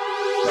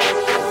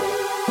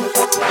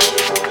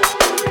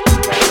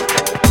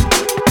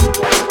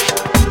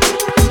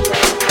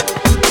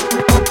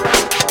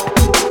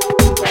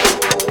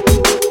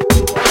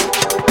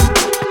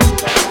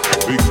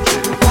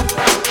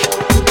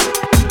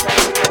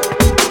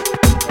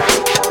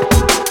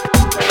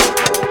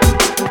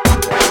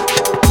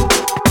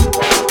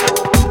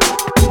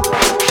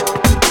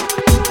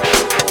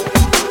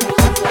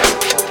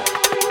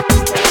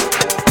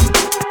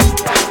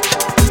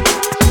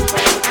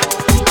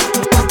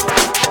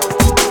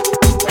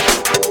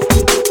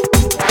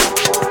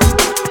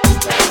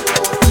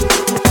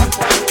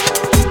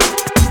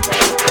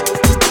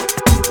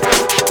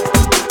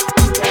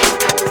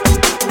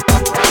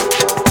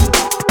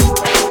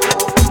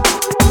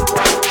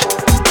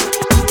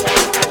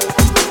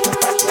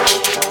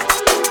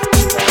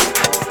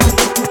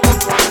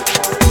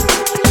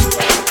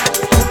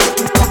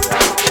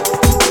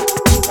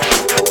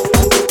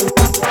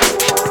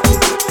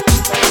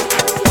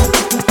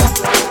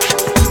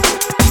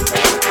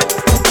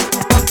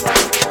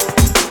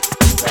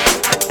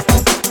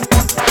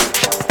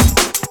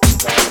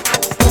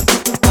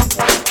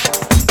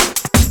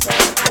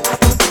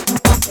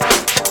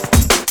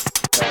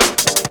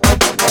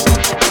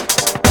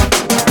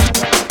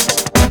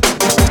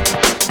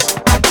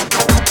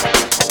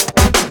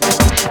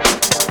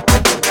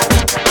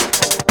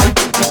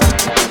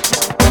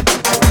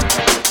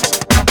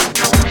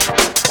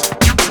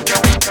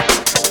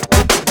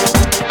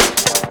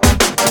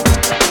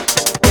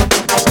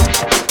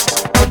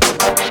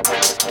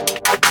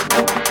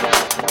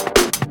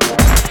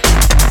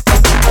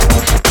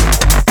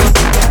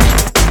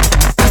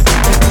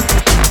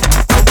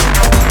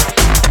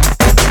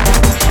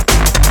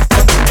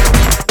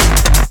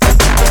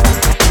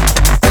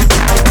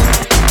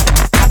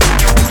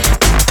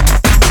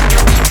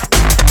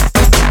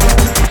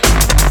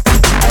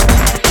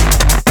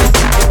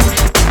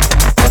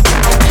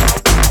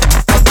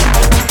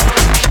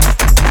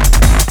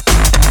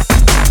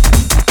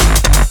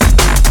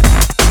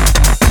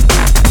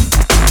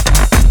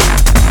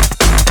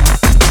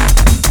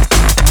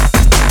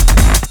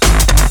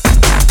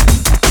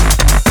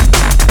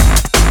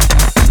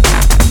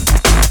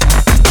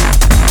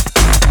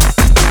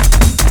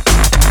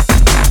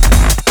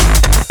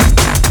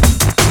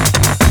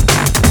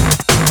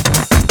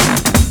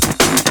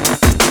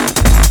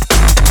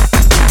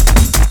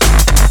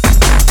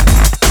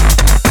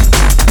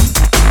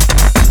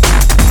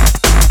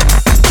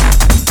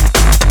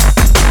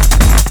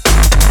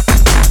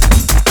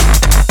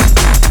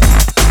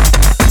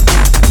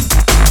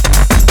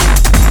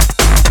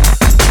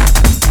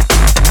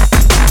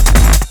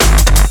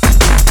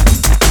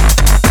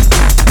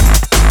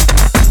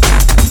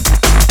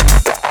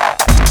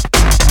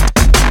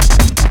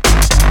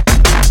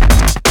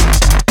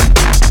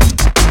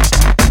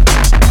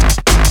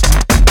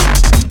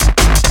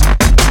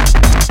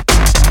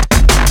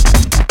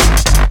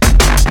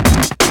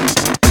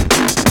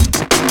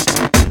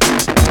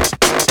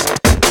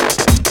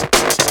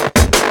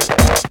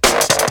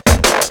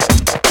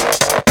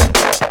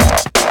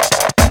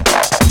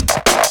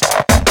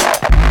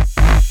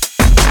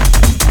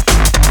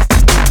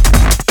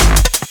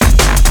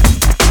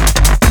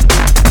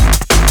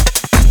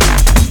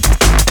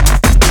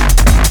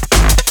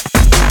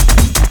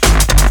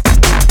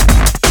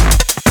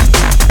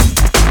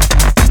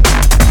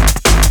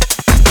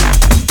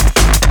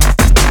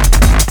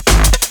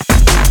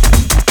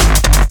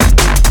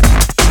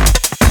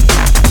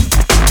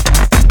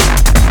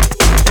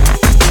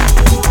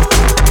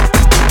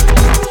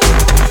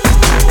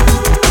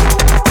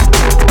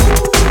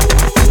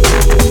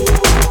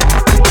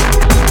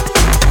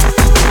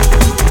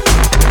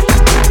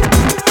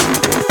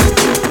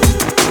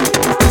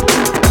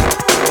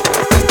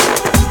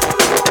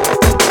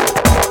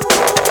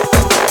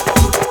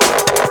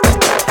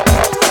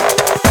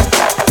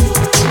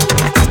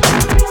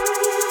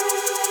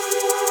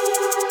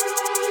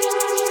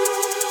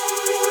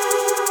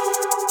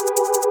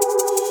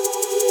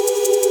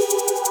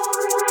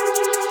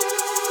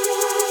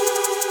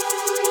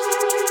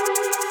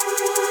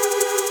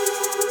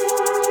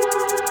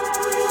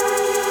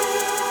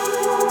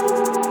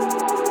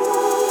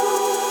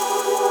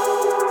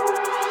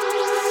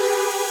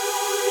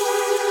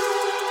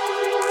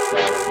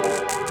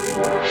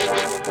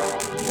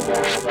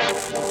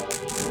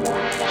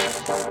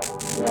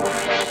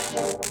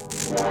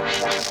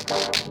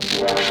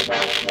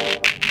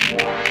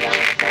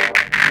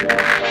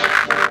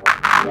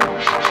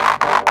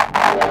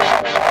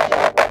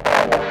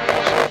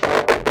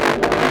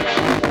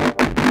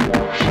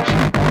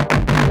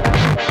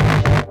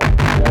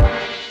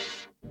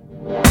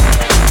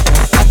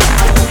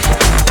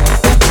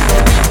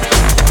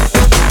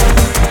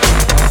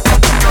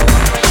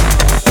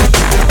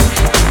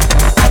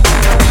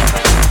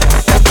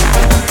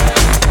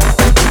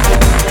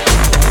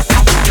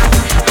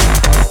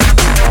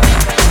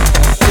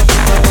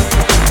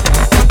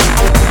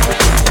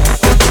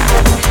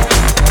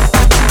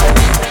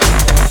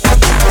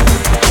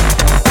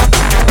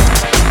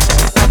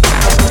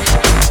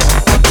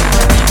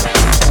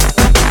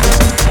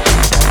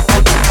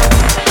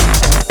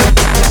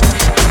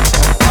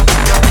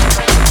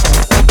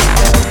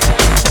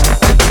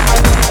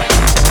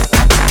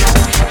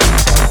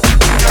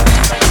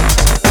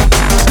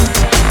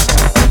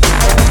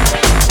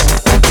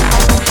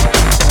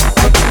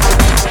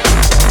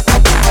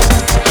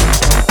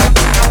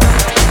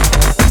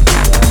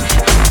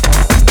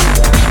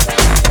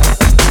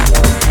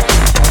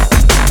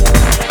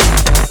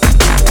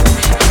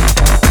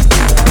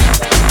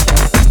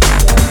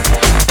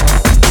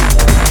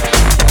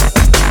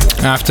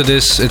 After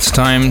this, it's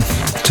time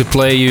to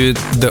play you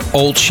the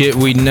old shit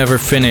we never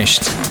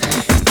finished.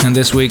 And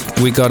this week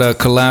we got a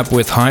collab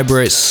with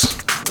Hybris,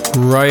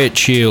 Riot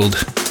Shield.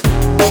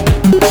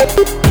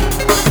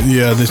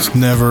 Yeah, this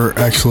never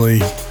actually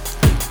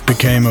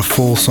became a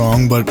full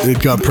song, but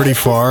it got pretty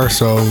far,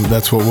 so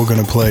that's what we're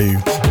gonna play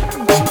you.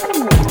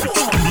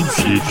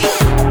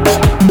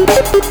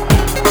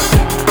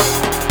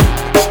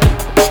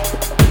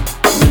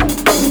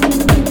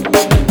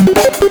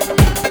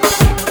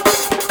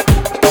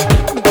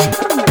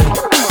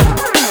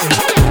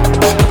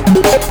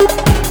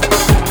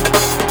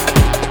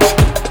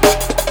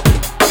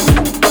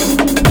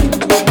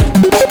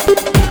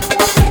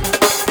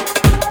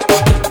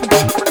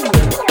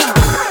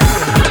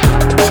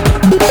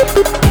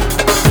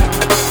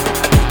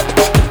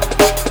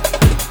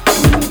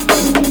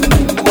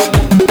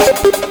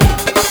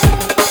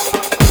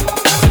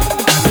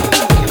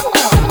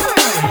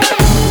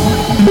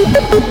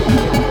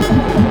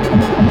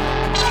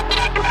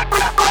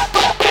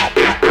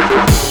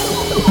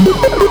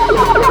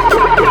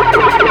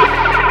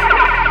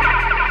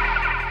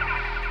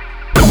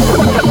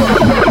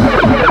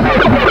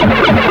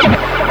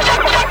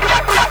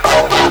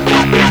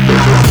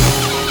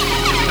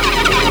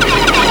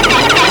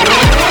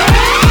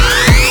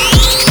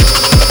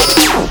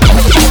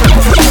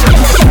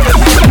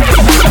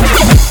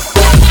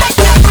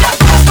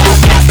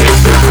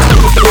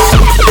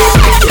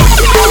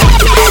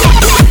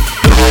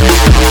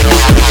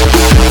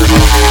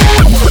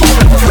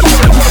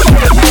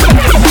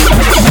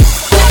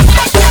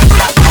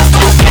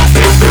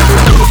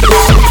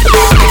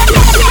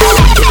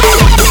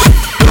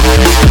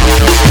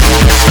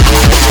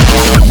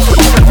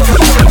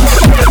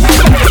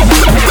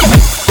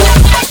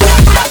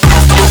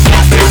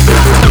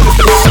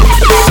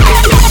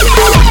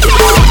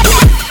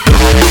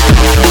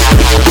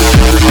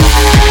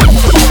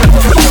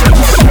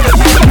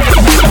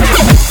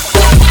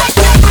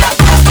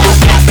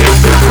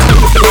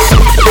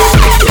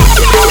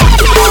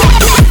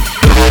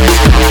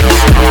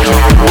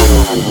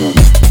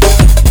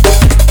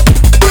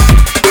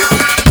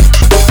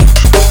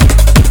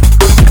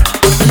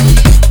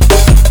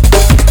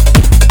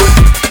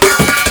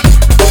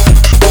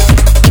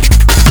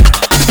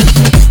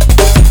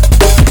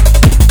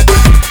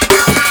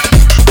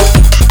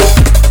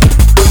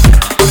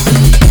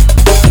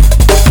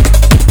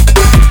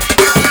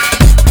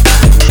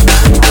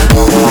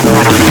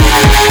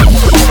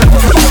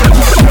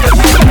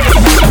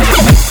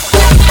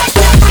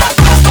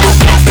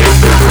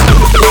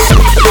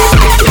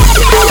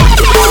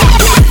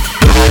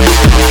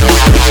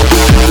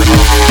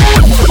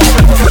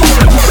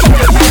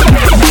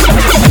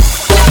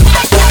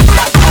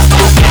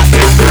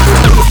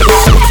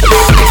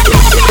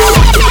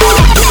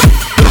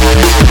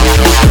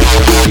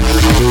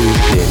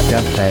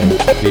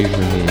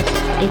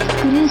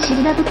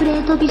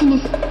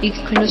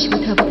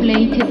 익스클루시브 탑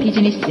플레이트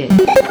비즈니스.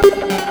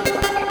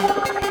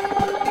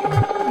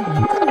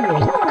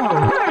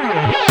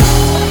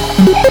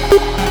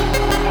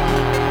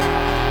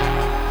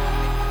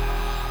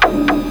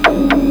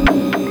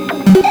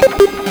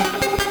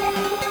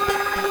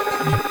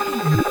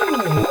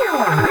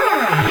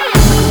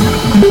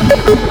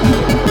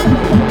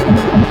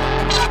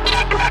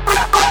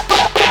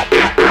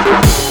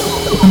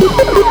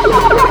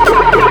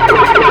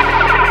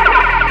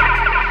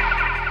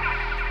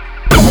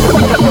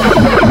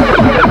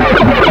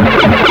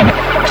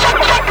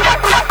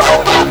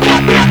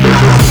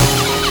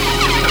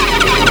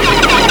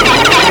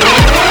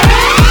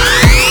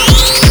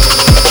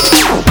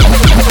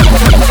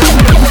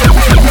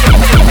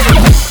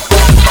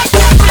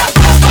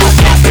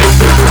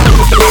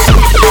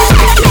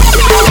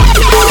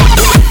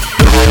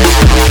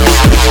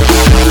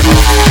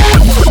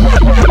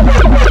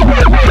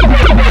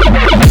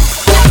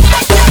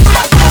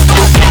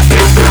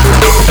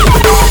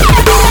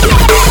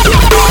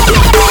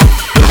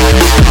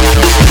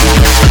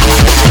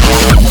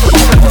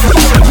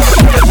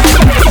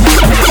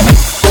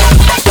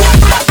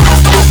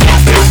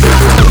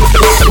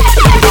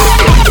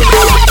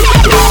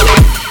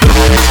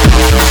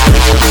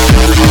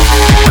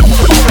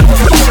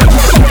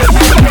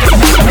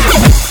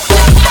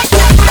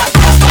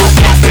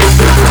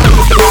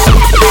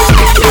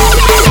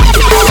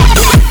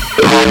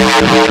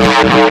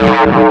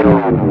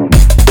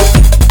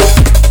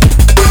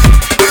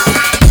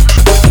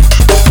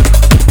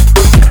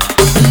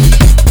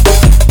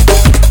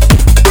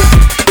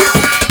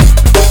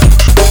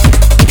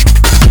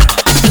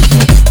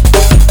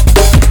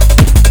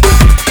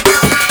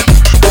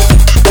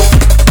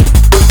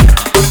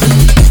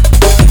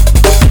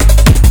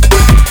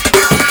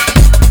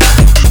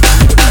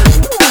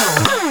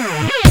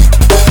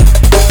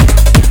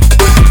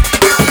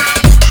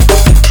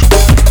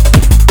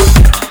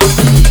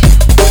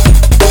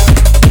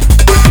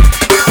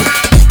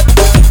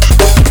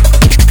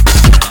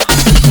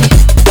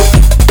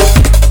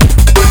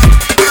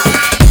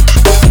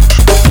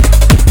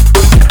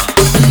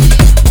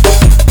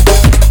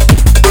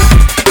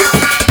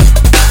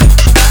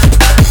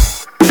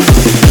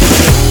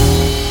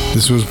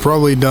 was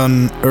probably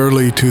done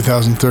early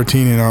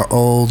 2013 in our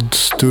old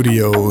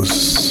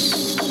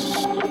studios.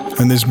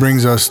 And this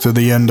brings us to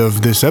the end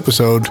of this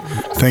episode.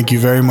 Thank you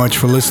very much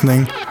for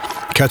listening.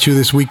 Catch you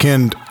this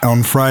weekend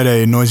on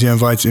Friday, Noisia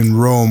Invites in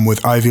Rome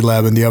with Ivy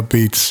Lab and the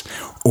Upbeats.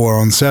 Or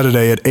on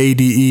Saturday at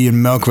ADE in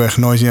Melkweg,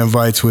 Noisia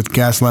Invites with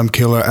Gaslamp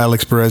Killer,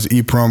 Alex Perez,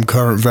 EPROM,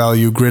 Current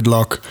Value,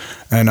 Gridlock,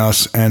 and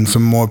us, and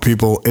some more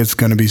people. It's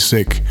gonna be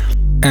sick.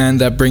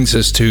 And that brings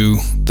us to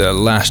the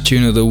last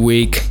tune of the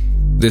week.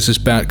 This is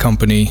Bad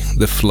Company,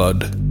 The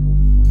Flood.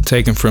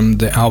 Taken from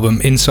the album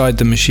Inside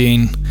the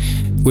Machine,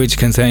 which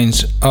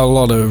contains a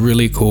lot of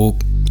really cool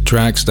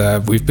tracks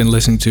that we've been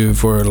listening to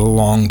for a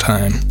long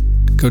time.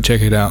 Go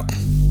check it out.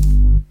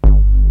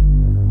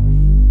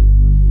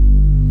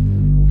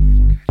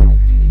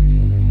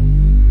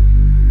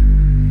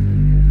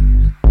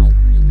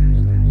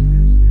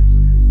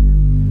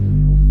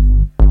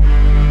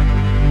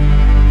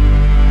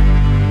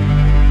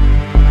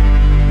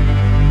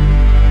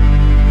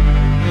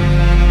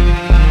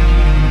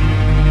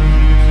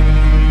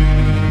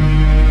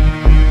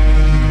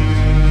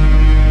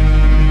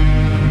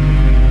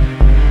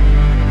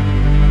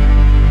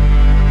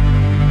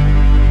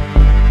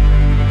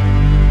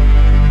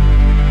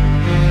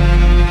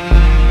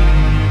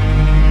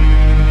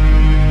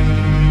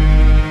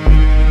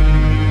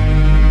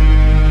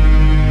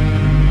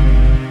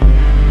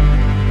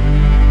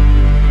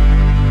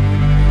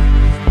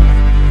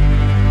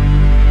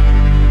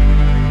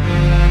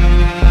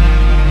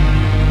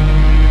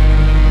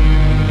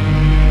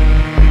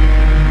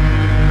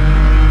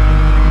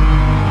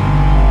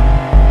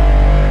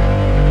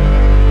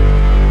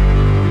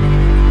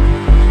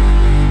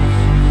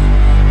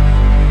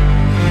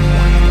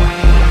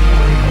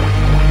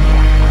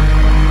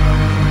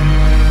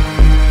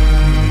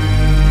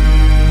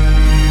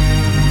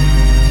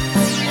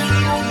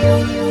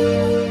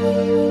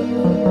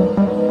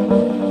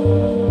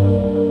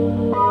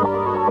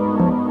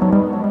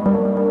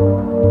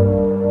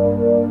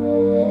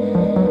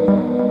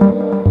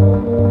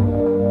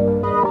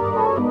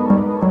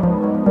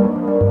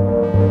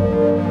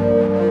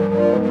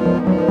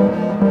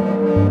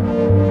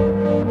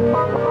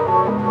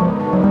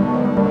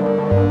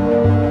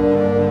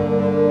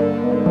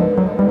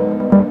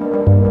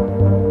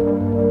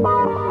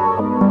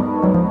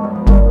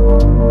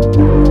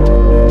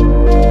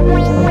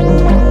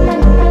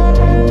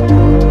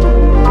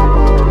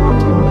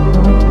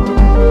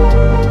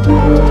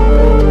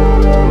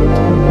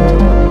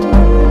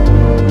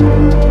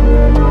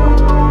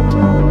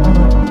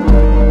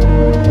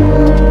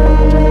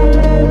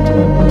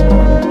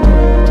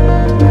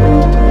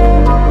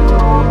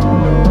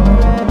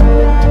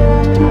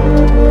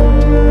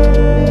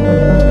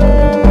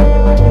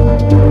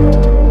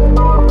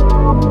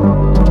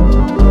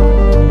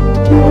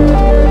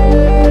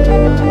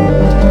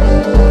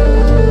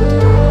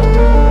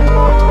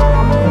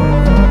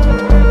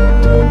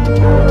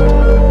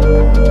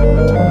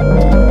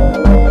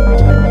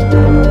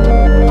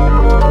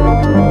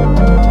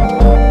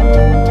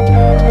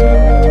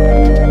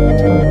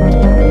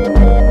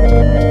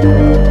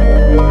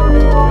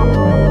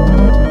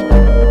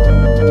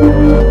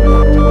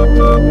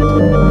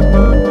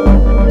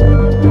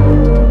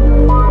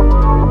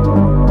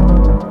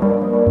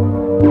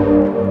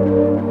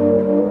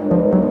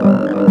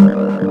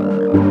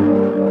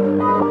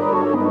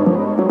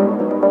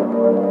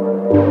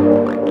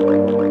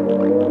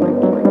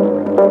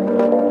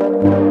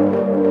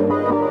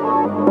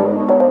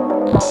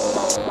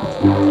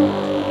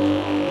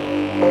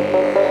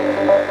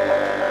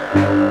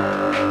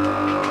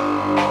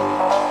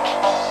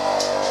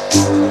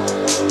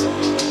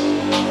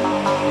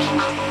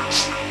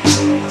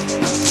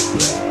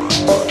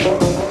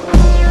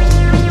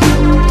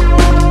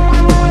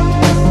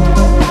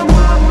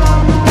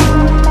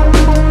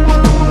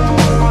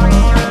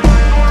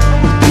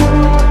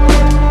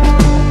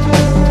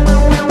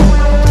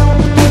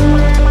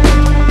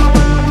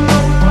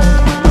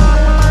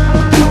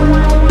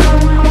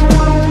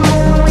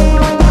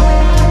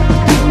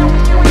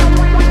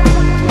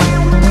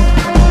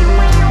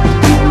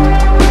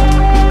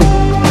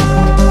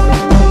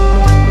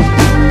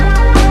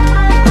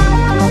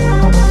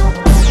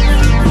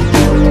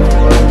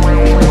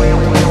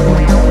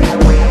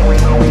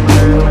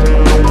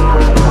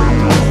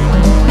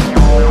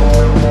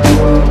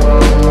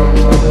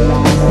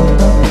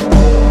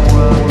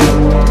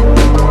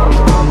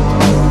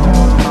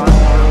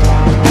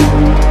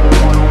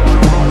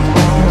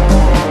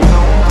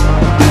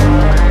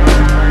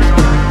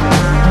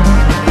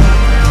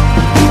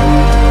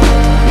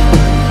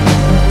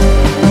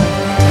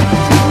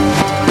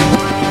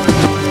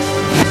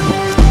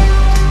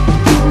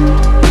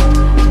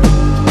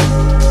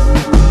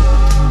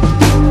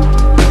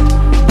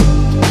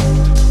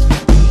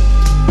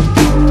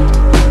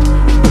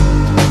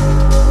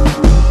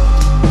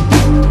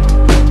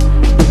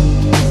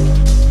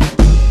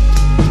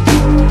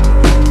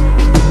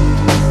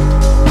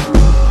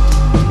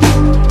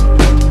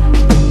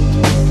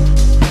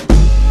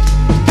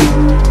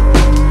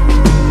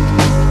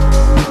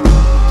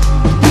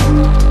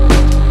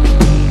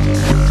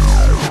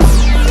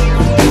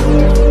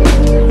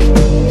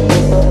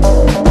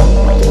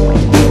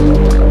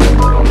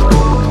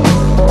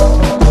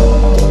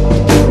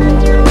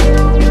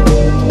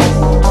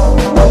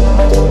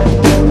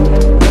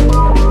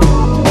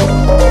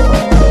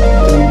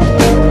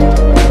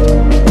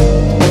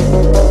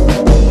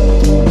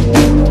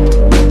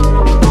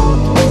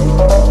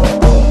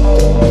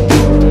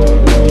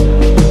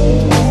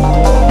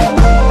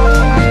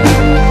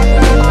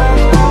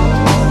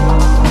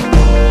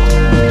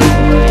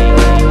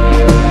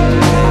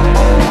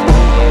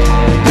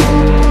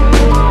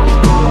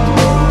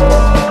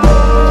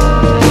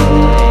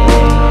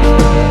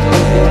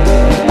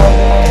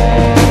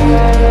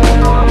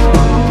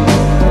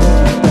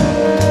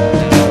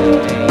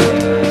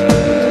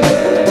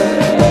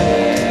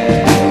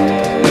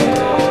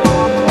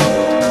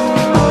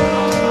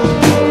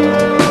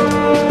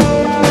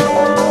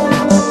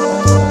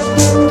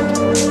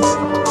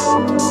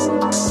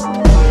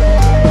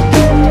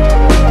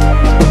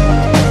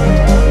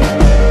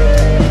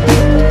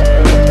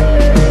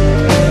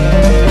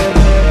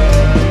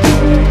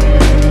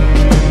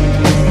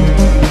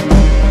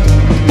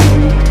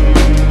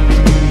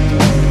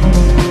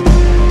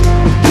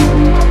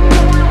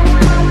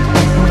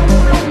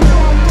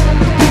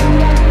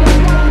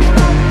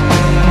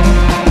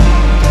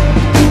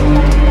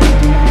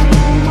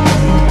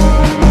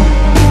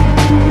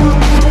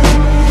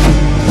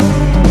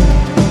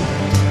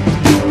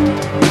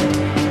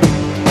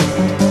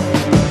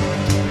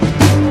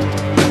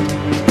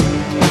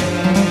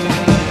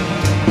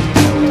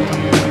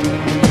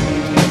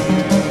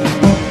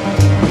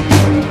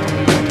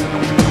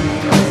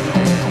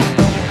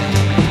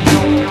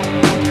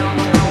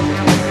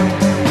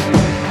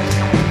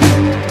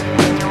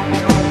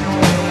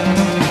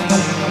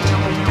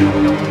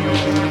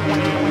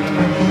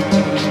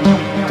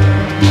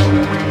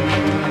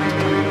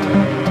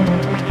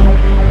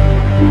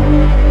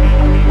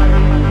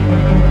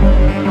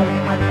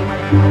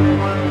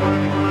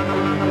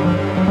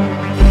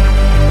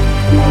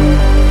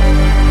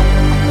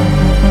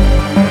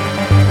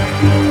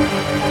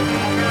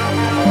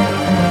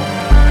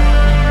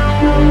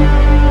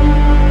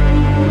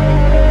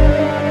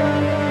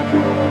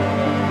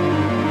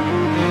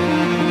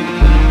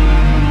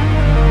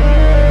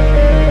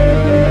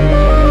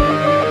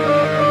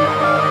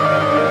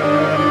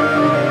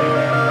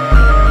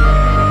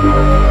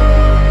 Thank you.